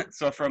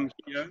 So from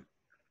here,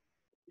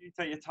 you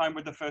take your time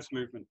with the first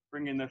movement,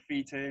 bringing the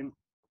feet in,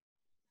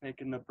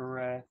 taking the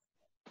breath,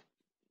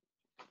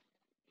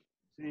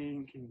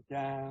 sinking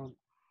down.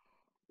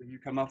 So you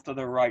come off to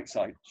the right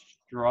side,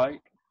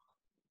 strike,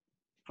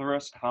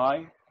 thrust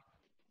high,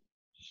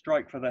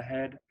 strike for the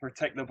head,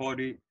 protect the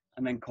body,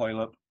 and then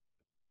coil up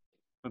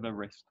for the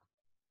wrist.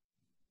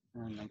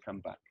 And then come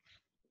back.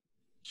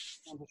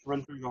 I'll just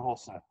run through the whole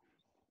set.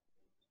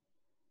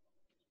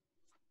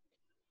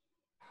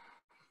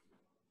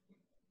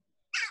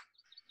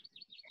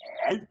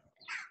 Hey.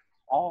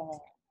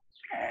 Oh.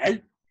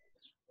 Hey.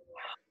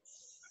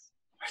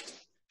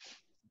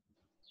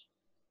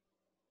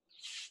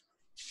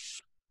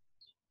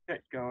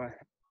 Okay, go ahead.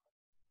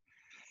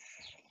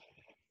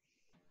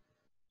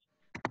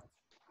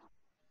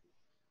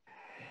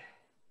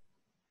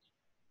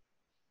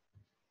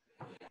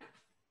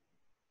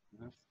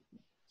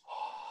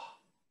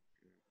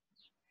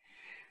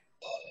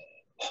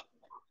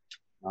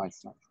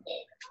 Nice.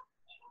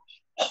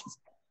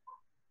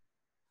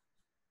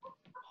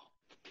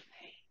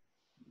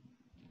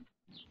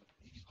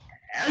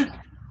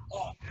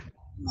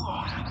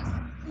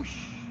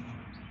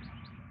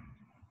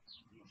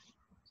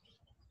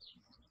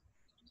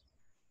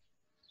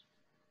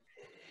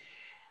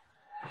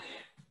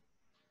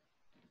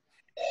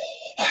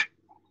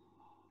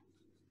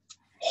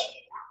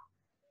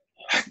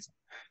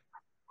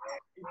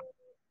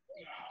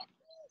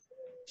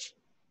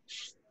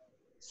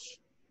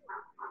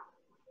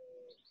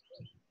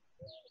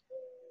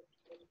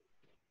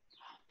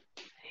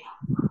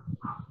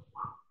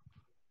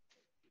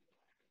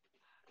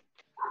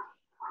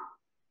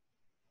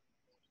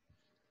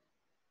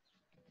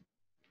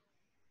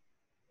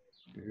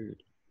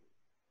 Good.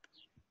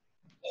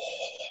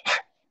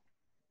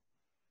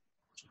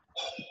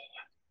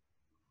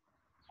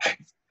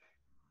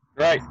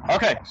 Right.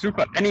 Okay.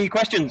 Super. Any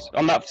questions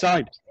on that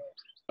side?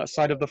 That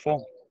side of the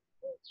form?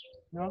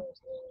 No.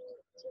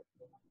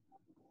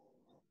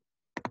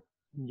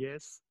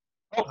 Yes.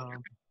 Oh,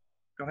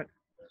 go ahead.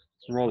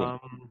 Roll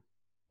it.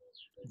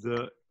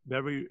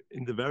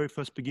 In the very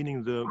first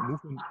beginning, the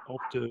movement of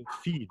the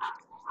feet.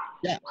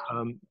 Yeah.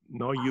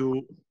 Now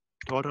you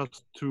taught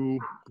us to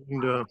bring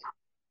the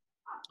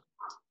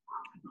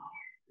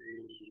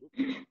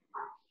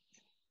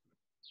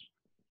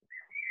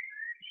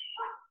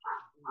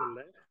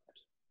left.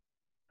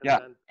 Yeah.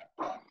 Then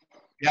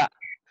Yeah.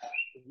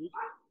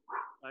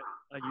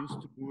 I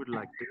used to do it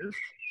like this.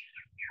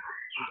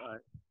 And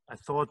I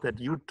thought that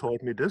you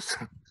taught me this.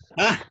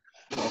 Ah.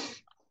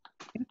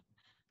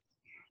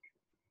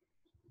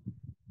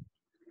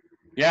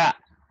 Yeah.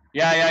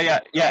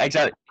 Yeah,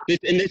 exactly.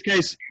 In this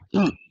case,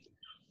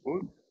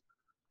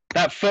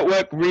 that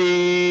footwork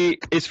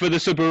is for the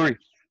Suburi.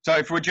 So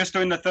if we're just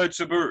doing the third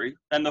Suburi,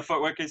 then the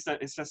footwork is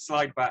to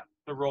slide back,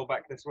 to roll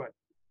back this way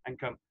and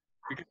come.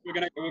 Because we're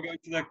going to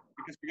the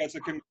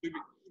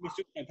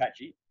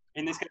Tachi.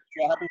 In this case,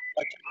 what happens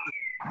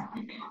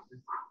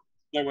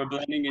so we're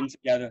blending in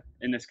together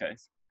in this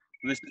case.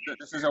 This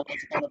is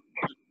always kind of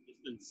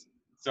distance.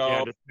 So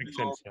yeah, that makes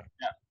sense. Yeah.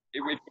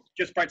 If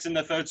just practicing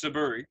the third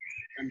Suburi,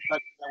 and that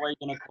way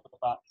you're going to call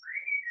back,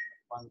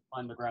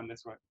 find the ground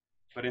this way.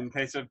 But in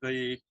case of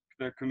the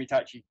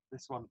Kumitachi,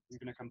 this one, you're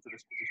going to come to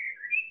this position.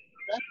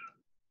 Okay?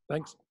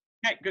 Thanks.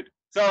 Okay, good.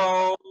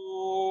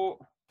 So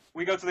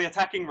we go to the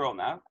attacking roll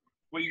now.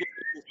 What you get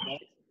is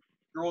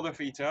draw the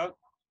feet out,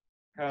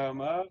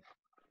 come up,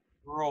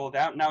 roll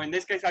down. Now in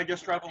this case, I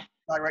just travel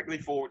directly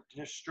forward,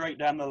 just straight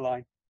down the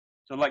line.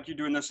 So like you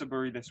do in the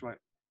Suburi this way.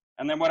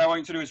 And then what I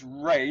want you to do is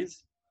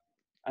raise,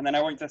 and then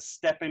I want you to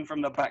step in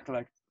from the back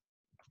leg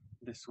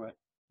this way.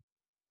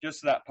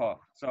 Just that part.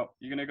 So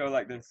you're going to go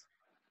like this.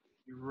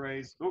 You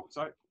raise. Oh,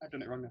 sorry, I've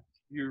done it wrong now.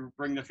 You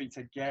bring the feet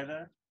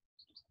together,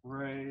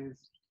 raise,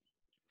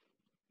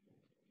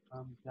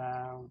 come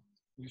down.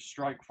 You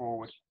strike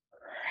forward.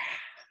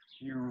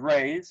 You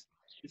raise.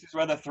 This is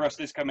where the thrust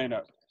is coming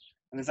up.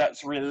 And as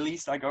that's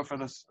released, I go for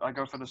the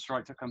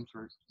strike to come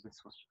through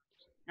this way.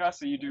 Yeah,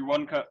 so you do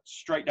one cut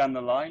straight down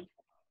the line.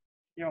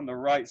 Here on the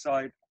right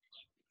side,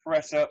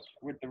 press up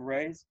with the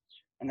raise,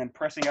 and then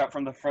pressing out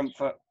from the front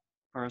foot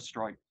for a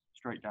strike,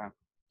 straight down.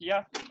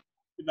 Yeah,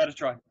 give that a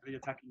try. The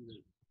attacking move.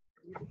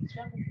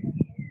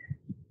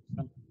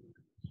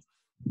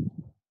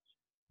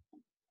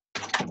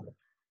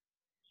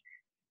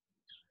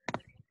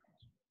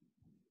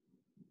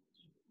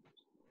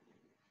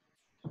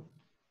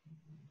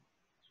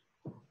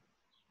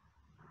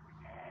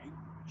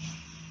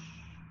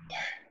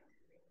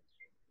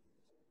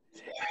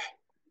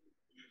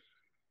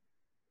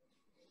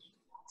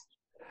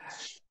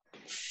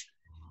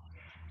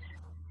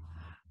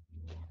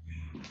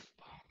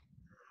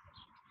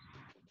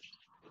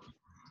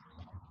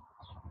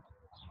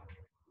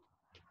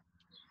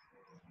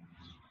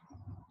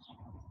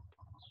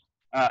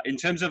 In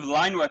terms of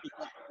line work,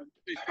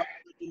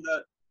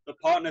 the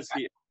partners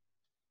here,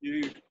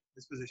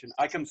 this position.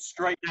 I come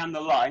straight down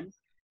the line.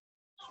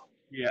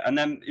 Yeah, and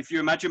then if you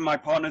imagine my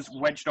partner's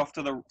wedged off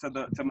to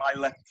my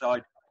left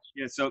side.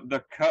 Yeah, so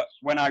the cut,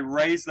 when I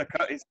raise the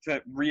cut, is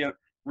to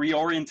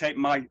reorientate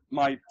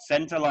my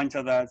center line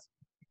to theirs.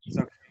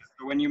 So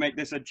when you make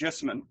this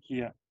adjustment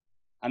here,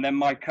 and then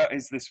my cut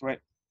is this way,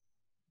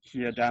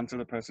 here down to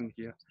the person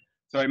here.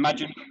 So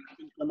imagine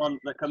someone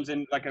that comes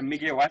in like a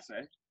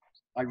Migio-ase,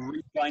 I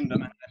refine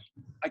them and then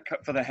I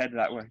cut for the head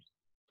that way.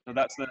 So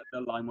that's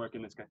the line work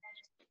in this case.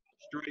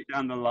 Straight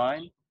down the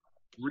line,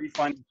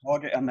 refine the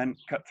target, and then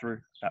cut through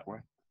that way.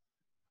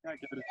 Yeah,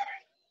 give it a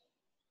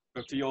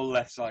go to your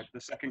left side. The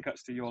second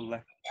cut's to your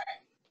left.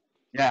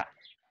 Yeah,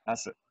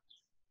 that's it.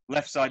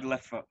 Left side,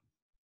 left foot.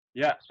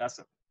 Yeah, that's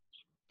it.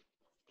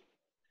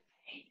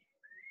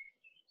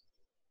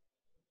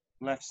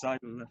 Left side,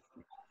 left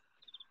foot.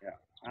 Yeah,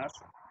 that's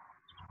it.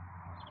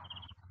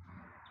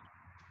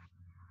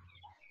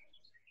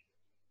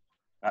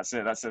 That's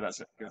it, that's it, that's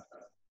it. Good.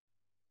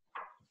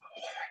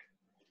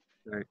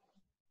 Great.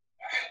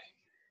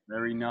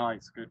 Very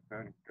nice. Good,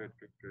 very good,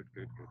 good, good,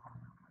 good,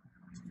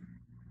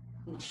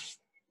 good.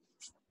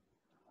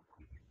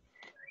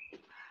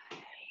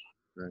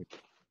 Great.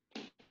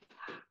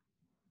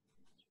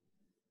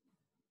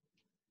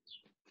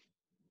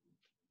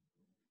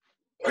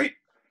 Wait.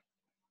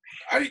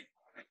 Hey.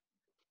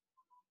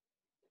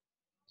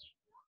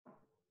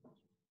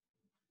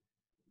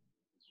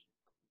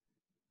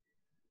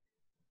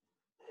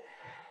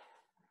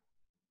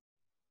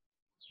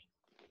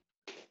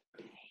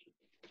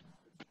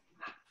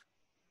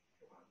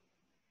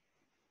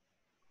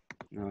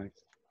 Nice.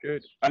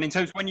 Good. And in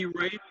terms when you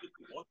raise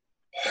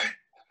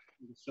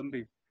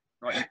somebody,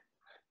 right?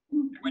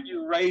 When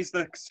you raise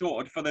the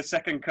sword for the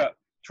second cut,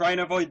 try and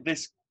avoid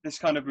this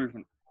kind of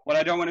movement. What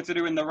I don't want it to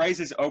do in the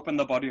raise is open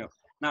the body up.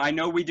 Now I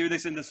know we do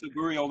this in the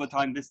Suburi all the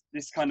time.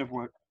 This kind of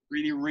work,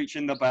 really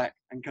reaching the back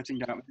and cutting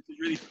down. This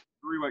is really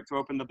Suburi work to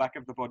open the back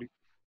of the body.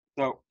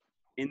 So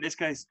in this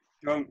case,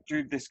 don't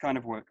do this kind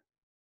of work.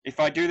 If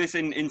I do this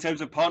in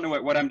terms of partner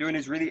work, what I'm doing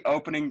is really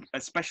opening,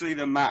 especially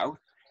the mouth,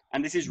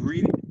 and this is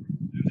really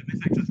this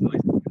exercise.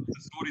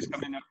 The sword is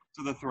coming up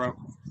to the throat,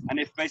 and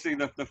if basically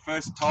the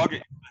first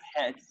target is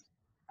the head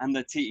and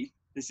the teeth,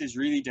 this is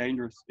really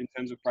dangerous in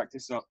terms of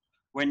practice. So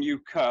when you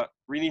cut,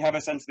 really have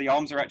a sense the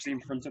arms are actually in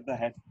front of the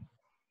head.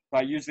 So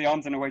I use the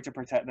arms in a way to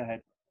protect the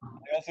head.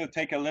 I also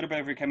take a little bit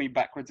of Rikemi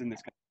backwards in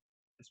this case,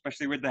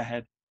 especially with the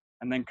head,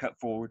 and then cut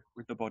forward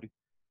with the body.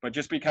 But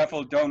just be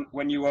careful. Don't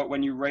when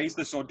you raise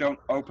the sword, don't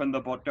open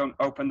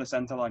the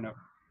center line up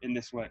in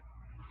this way.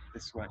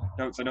 This way.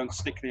 Don't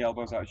stick the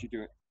elbows out as you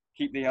do it.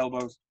 Keep the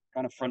elbows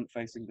kind of front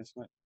facing this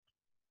way.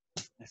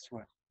 This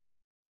way.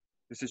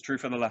 This is true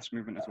for the last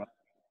movement as well.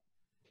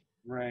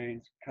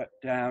 Raise, cut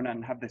down,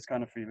 and have this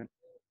kind of feeling.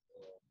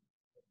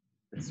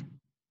 This.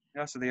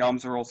 Yeah, so the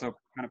arms are also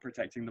kind of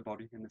protecting the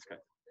body in this case.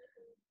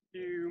 A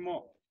few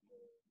more.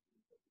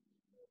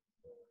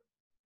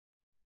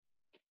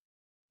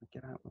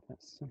 Get out with that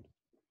soon.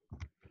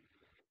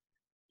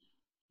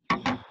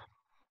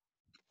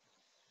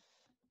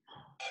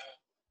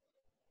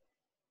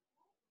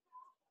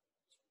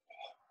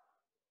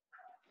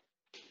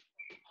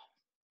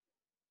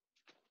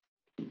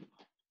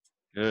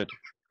 Good.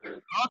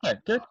 Okay,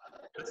 good.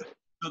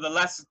 So the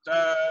last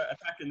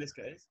attack in this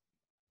case,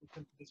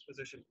 this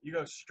position, you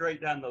go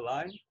straight down the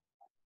line,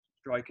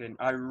 strike in.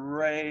 I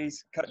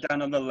raise, cut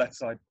down on the left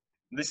side.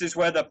 This is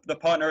where the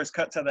partner is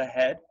cut to the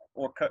head,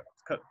 or cut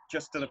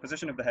just to the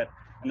position of the head,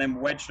 and then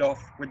wedged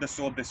off with the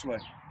sword this way.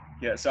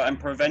 Yeah, so I'm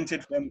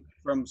prevented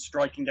from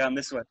striking down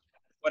this way.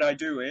 What I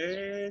do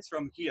is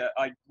from here,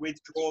 I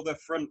withdraw the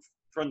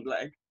front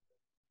leg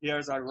here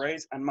as I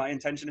raise, and my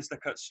intention is to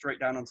cut straight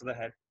down onto the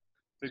head.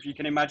 So if you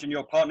can imagine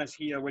your partner's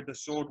here with the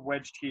sword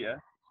wedged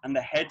here, and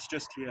the head's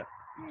just here.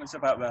 It's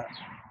about that.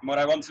 And what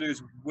I want to do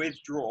is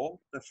withdraw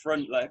the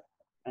front leg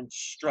and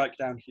strike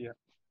down here.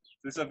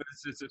 So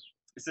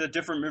it's a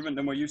different movement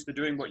than we're used to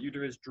doing. What you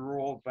do is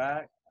draw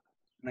back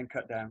and then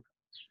cut down.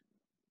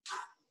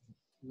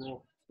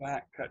 Draw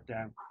back, cut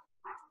down.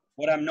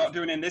 What I'm not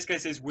doing in this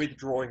case is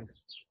withdrawing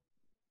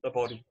the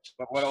body.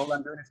 But what all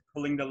I'm doing is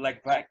pulling the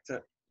leg back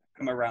to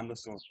come around the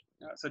sword.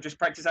 So just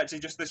practice actually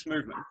just this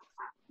movement.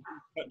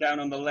 Cut down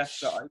on the left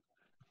side.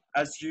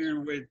 As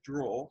you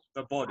withdraw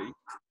the body,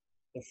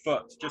 the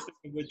foot. Just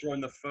as we're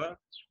drawing the foot,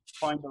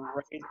 find the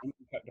raise and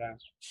cut down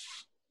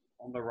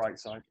on the right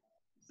side.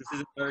 This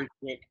is a very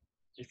quick,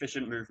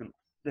 efficient movement.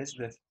 This.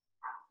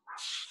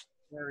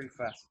 Very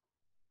fast.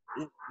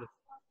 This.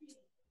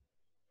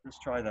 Let's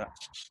try that.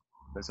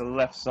 There's a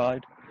left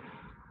side.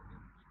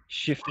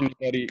 Shifting the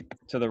body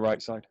to the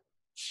right side.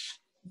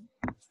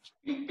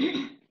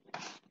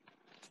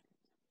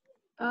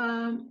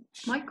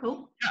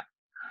 Michael?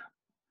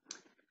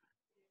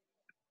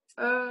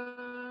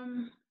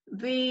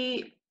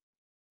 The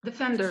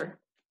defender.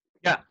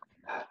 Yeah.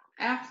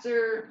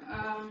 After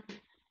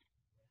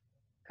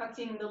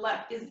cutting the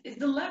left, is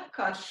the left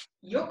cut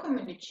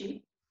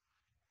Yokomunichi?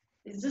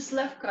 Is this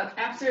left cut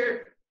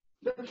after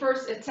the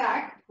first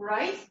attack,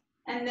 right?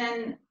 And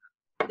then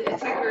the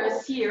attacker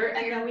is here,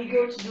 and then we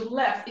go to the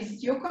left. Is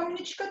it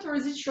Yokomunichi cut or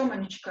is it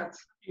Shomanichi cut?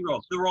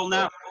 The roll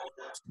now.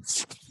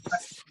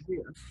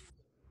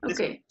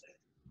 Okay.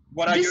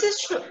 This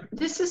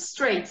is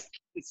straight.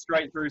 It's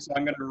straight through, so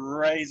I'm going to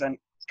raise and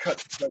cut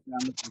straight down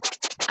the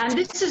front. And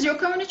this is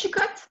Yokomunichi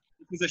cut?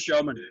 This is a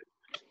shaman.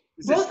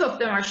 Both of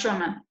them are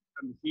shaman.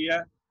 From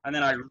here, and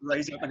then I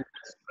raise it and cut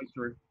straight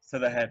through to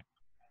the head.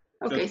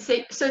 Okay,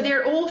 so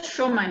they're all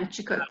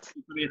Shomanichi cut.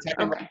 For the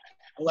attacking, Okay.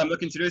 all I'm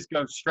looking to do is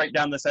go straight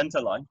down the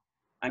center line.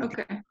 And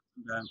Okay.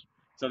 down.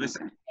 So this,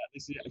 Okay.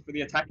 this is, for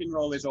the attacking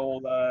roll is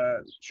all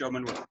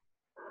shaman work.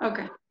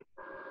 Okay.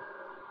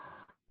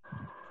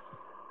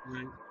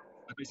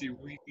 I basically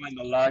refine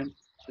the line,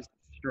 just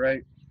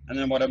straight, and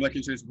then what I'm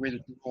looking to is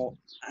withdraw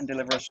and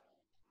deliver a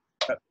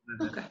cut to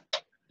the head. Okay.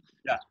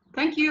 Yeah.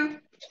 Thank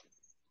you.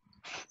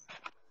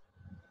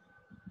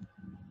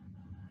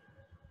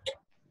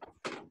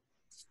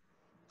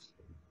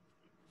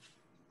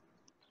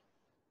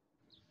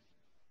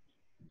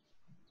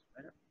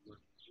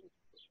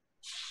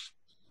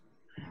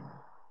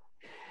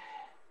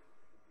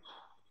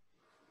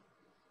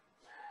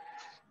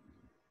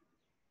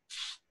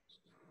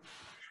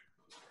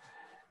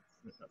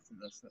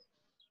 That's it.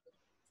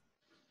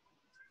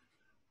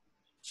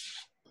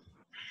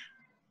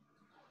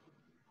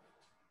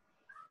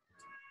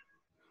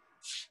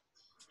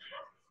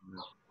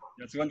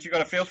 Yeah, so once you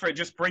got a feel for it,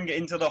 just bring it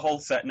into the whole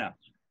set now.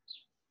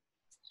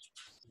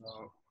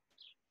 So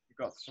you've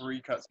got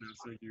 3 cuts now,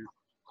 so you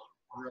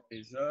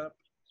raise up,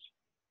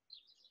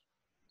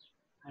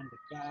 on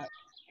the back,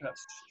 cut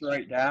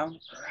straight down,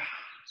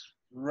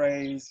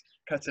 raise,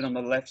 cutting on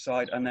the left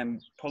side, and then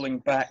pulling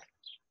back,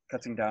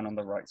 cutting down on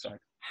the right side.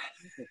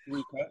 So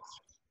 3 cuts.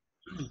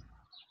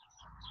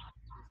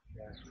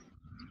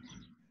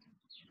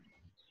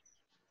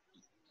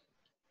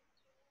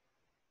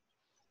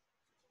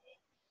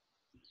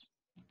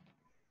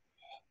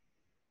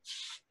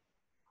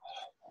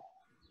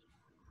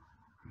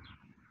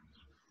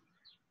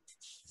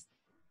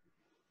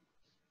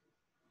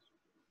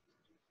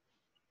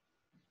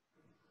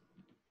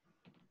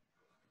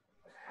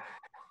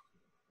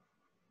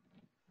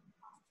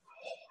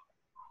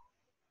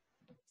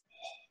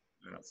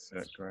 That's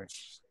it, great.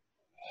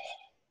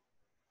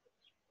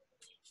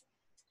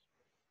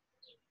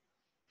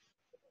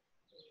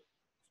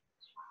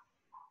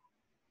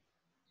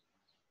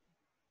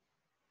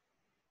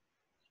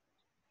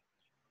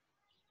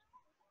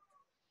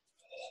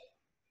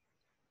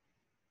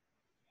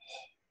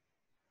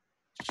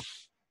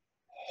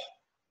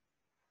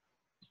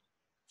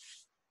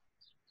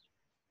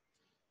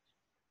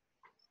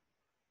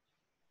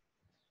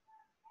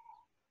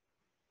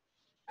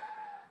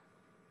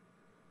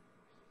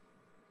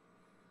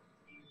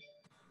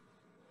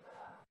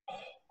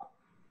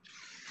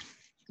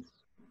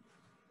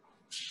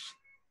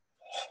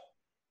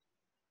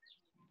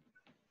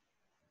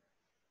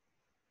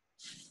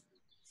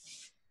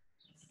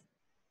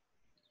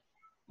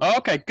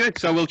 Okay, good.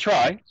 So we'll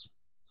try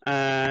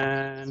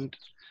and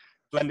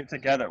blend it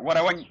together. What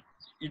I want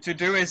you to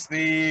do is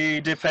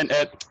the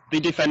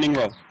defending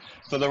roll.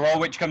 So the roll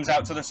which comes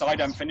out to the side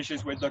and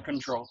finishes with the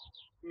control.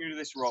 You do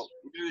this roll.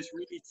 You do this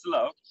really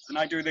slow, and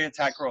I do the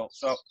attack roll.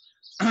 So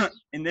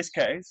in this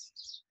case,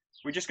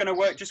 we're just going to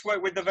work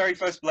with the very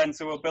first blend.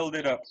 So we'll build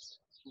it up.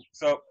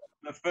 So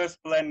the first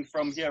blend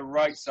from here,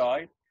 right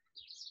side,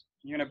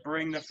 you're going to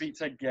bring the feet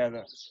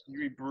together.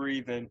 You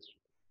breathe in.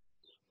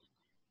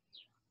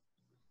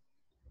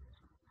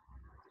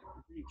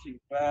 Reaching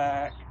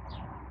back.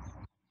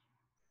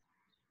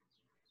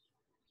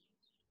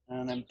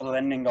 And then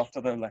blending off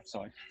to the left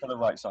side, to the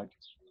right side.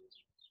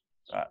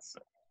 That's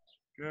it.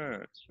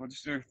 Good. We'll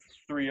just do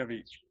 3 of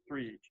each,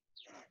 3 each.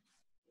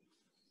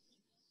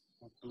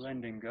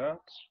 Blending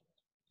up.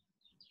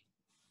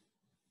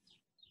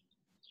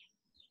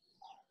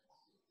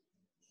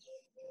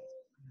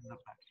 And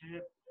up back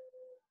here.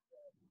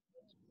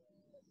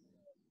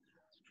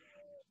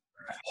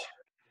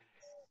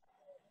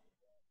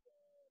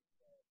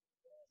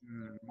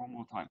 One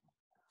more time.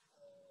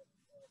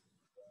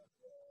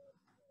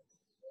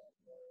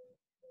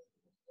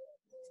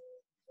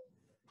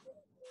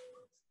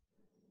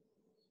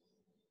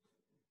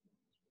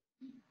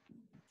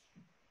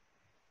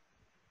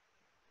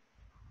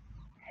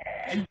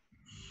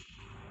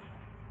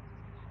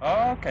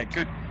 Okay,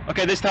 good.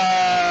 Okay, this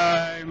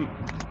time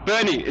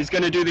Bernie is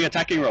going to do the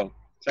attacking roll.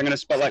 So I'm going to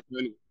spotlight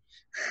Bernie.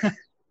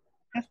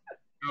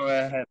 Go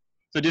ahead.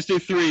 So just do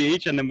 3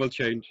 each, and then we'll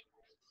change.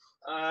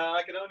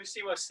 I can only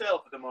see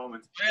myself at the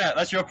moment. Oh, yeah,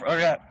 that's your. Oh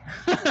yeah.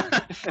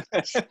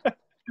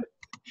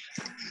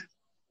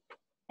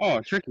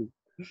 Oh, tricky.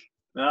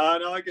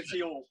 No, I can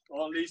see all,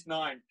 or at least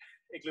 9,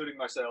 including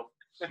myself.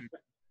 Good.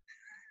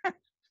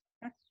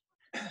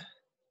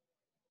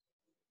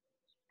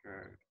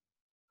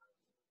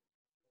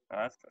 Oh,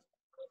 that's good.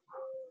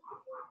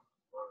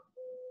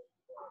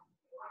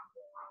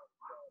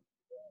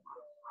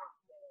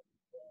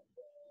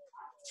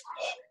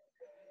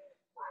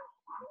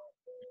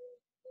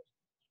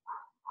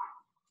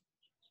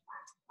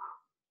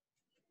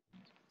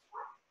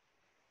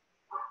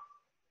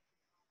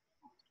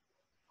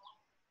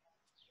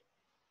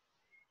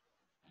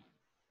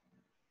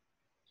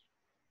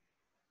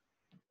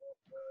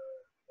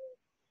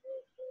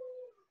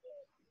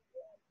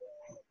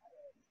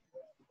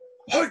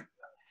 Hey!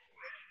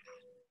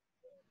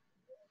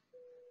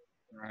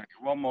 Right,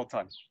 one more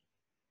time.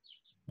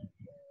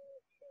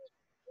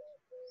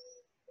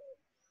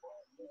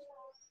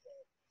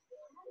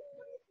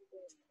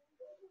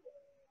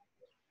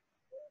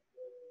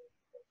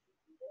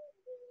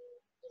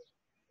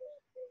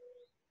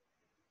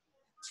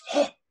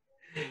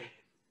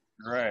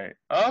 Right.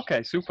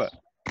 Okay, super.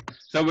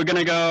 So we'll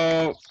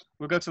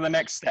go to the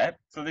next step.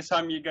 So this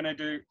time you're gonna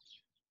do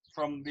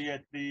from the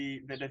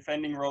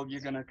defending roll, you're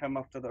gonna come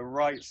up to the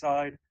right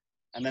side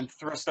and then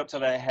thrust up to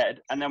their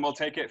head, and then we'll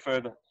take it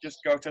further. Just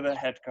go to the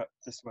head cut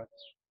this way.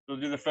 We'll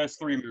do the first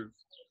 3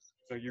 moves.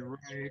 So you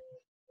raise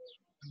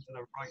to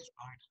the right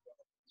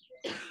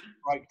side,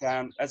 right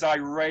down. As I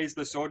raise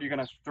the sword, you're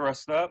gonna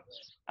thrust up,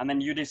 and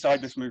then you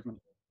decide this movement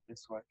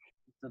this way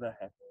to the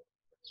head.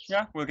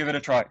 Yeah, we'll give it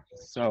a try.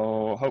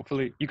 So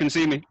hopefully you can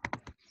see me.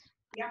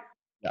 Yeah.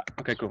 Yeah.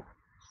 Okay. Cool.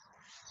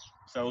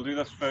 So we'll do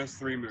the first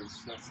 3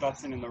 moves. So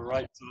starting in the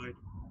right side,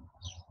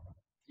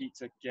 feet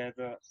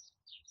together.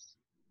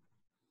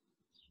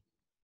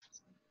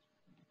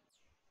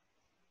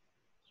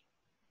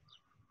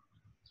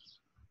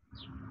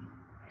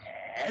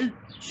 Yeah.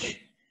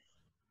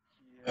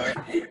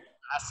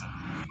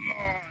 Awesome.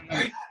 Oh,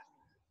 no.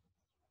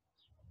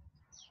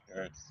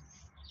 Good.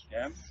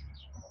 Yeah.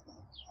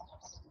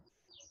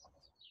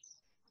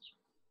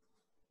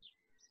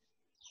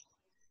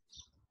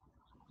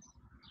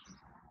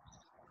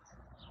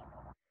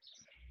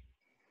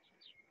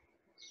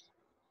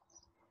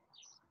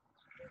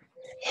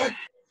 Hey!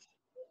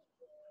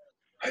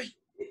 Hey!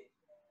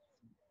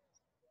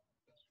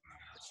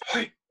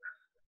 Hey!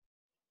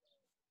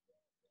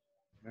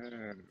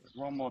 Good.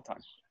 One more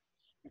time.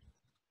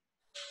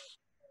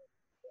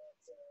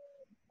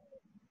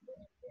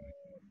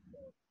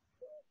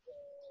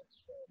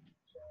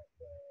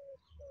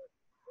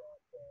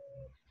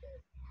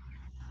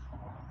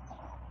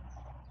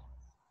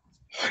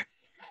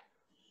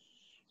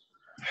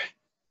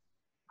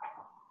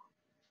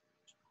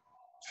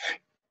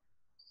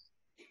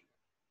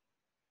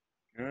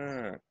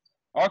 Good.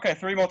 Okay,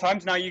 3 more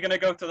times. Now you're gonna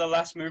go to the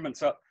last movement.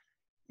 So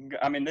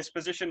I'm in this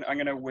position. I'm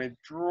gonna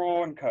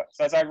withdraw and cut.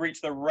 So as I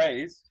reach the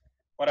raise,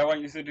 what I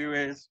want you to do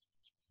is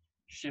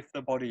shift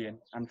the body in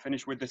and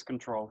finish with this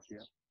control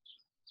here.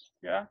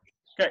 Yeah.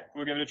 Okay,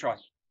 we'll give it a try.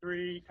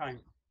 3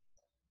 times.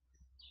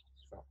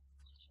 So.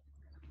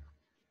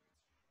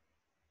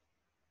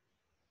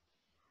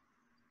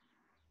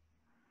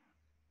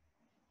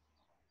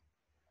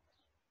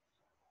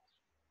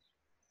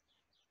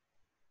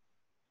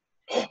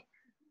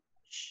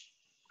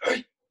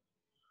 Hey!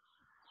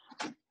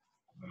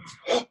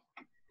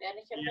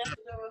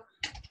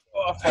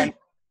 Oh, fine.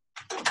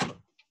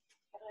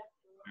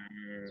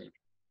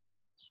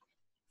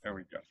 There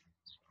we go.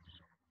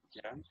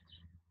 Yeah.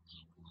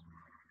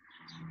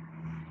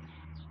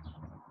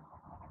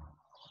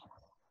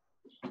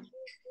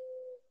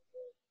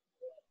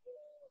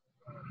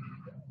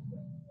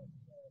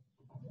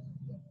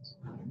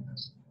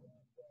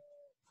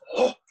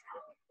 Oh!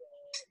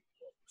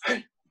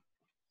 Hey!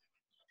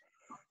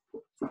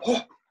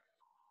 Oh!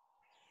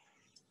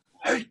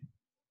 Hey!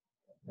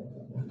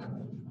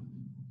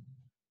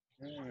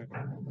 Good.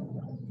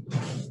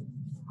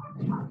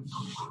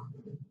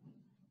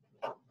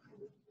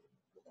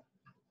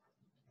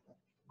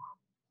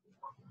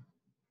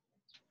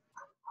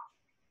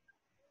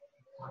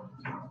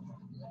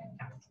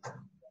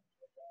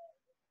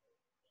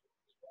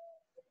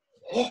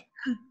 Oh!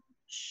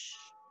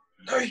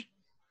 Hey!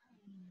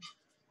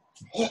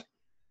 Oh!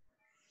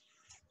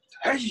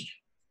 Hey!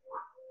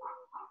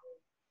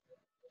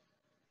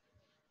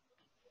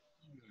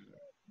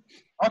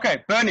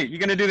 Okay, Bernie, you're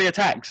gonna do the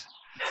attacks.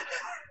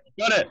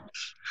 Got it.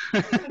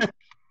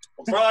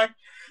 I'll try.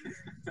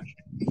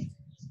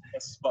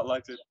 That's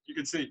spotlighted. You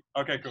can see.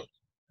 Okay, cool.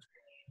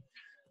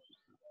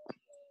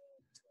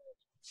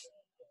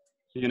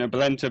 You're gonna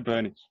blend to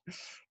Bernie.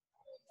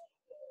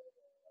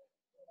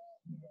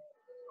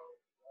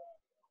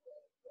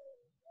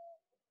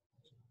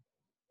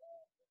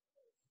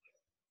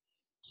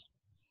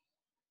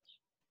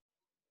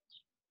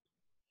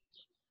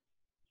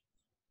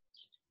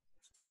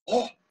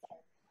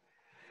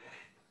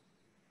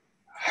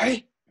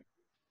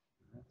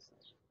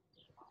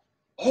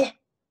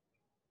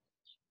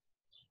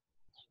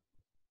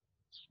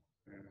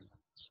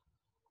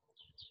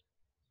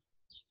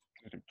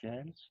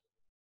 again.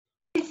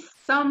 Is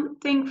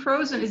something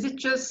frozen? Is it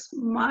just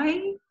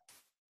my?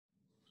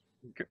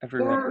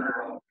 Everyone.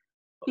 Or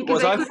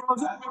because Was I could,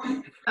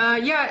 frozen?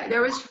 yeah,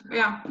 there was.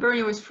 Yeah,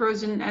 Bernie was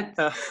frozen at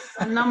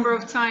a number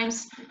of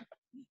times.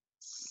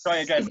 Try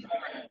again.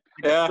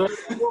 Yeah.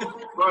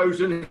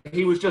 Frozen.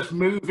 He was just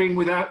moving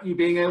without you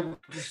being able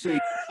to see.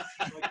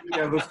 Like, you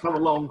know, has come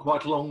along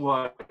quite a long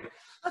way.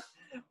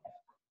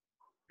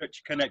 Got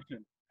your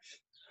connection.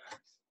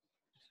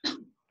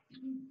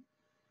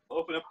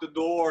 Open up the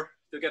door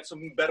to get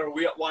some better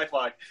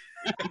Wi-Fi.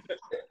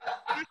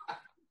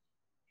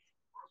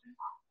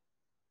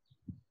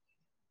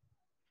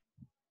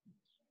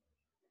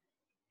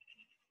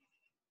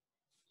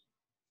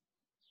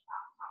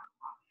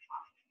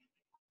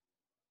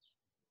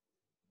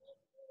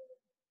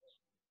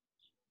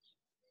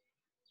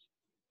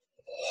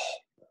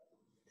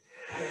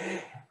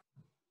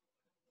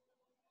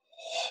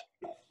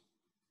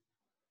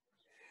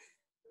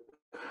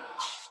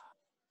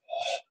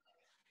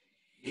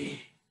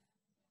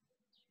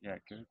 Yeah,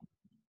 good.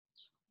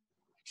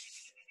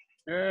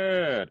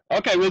 Good.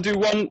 Okay, we'll do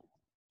one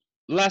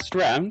last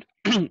round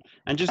and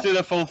just do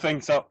the full thing.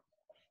 So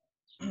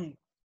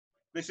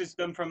this is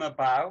done from a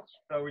bow.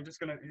 So you're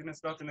gonna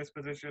start in this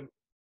position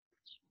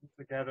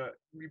together.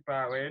 We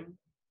bow in,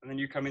 and then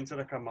you come into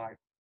the kamae.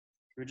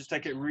 We just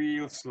take it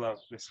real slow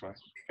this way.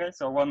 Okay,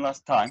 so one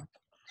last time.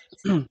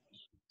 We'll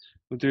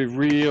do it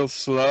real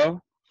slow.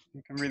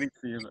 You can really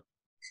feel it.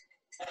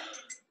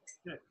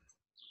 Okay.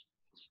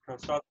 So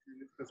start in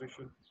this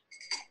position.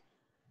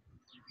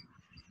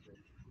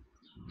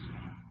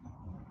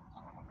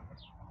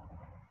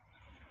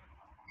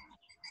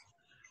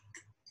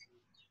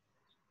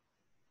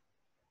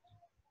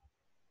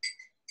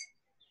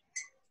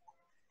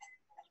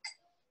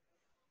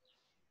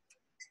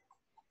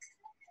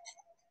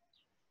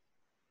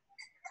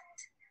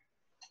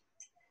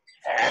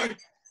 Hey!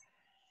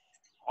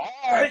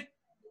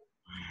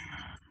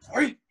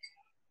 Hey!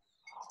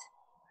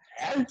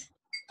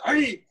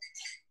 Hey!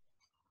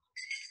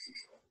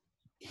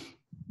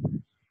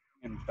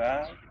 And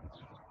back.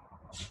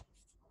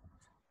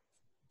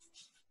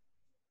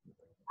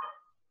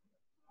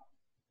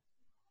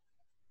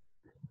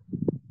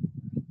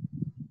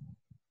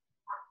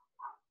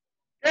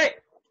 Okay,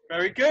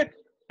 very good.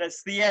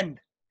 That's the end.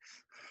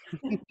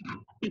 Thank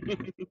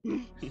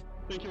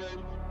you very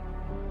much.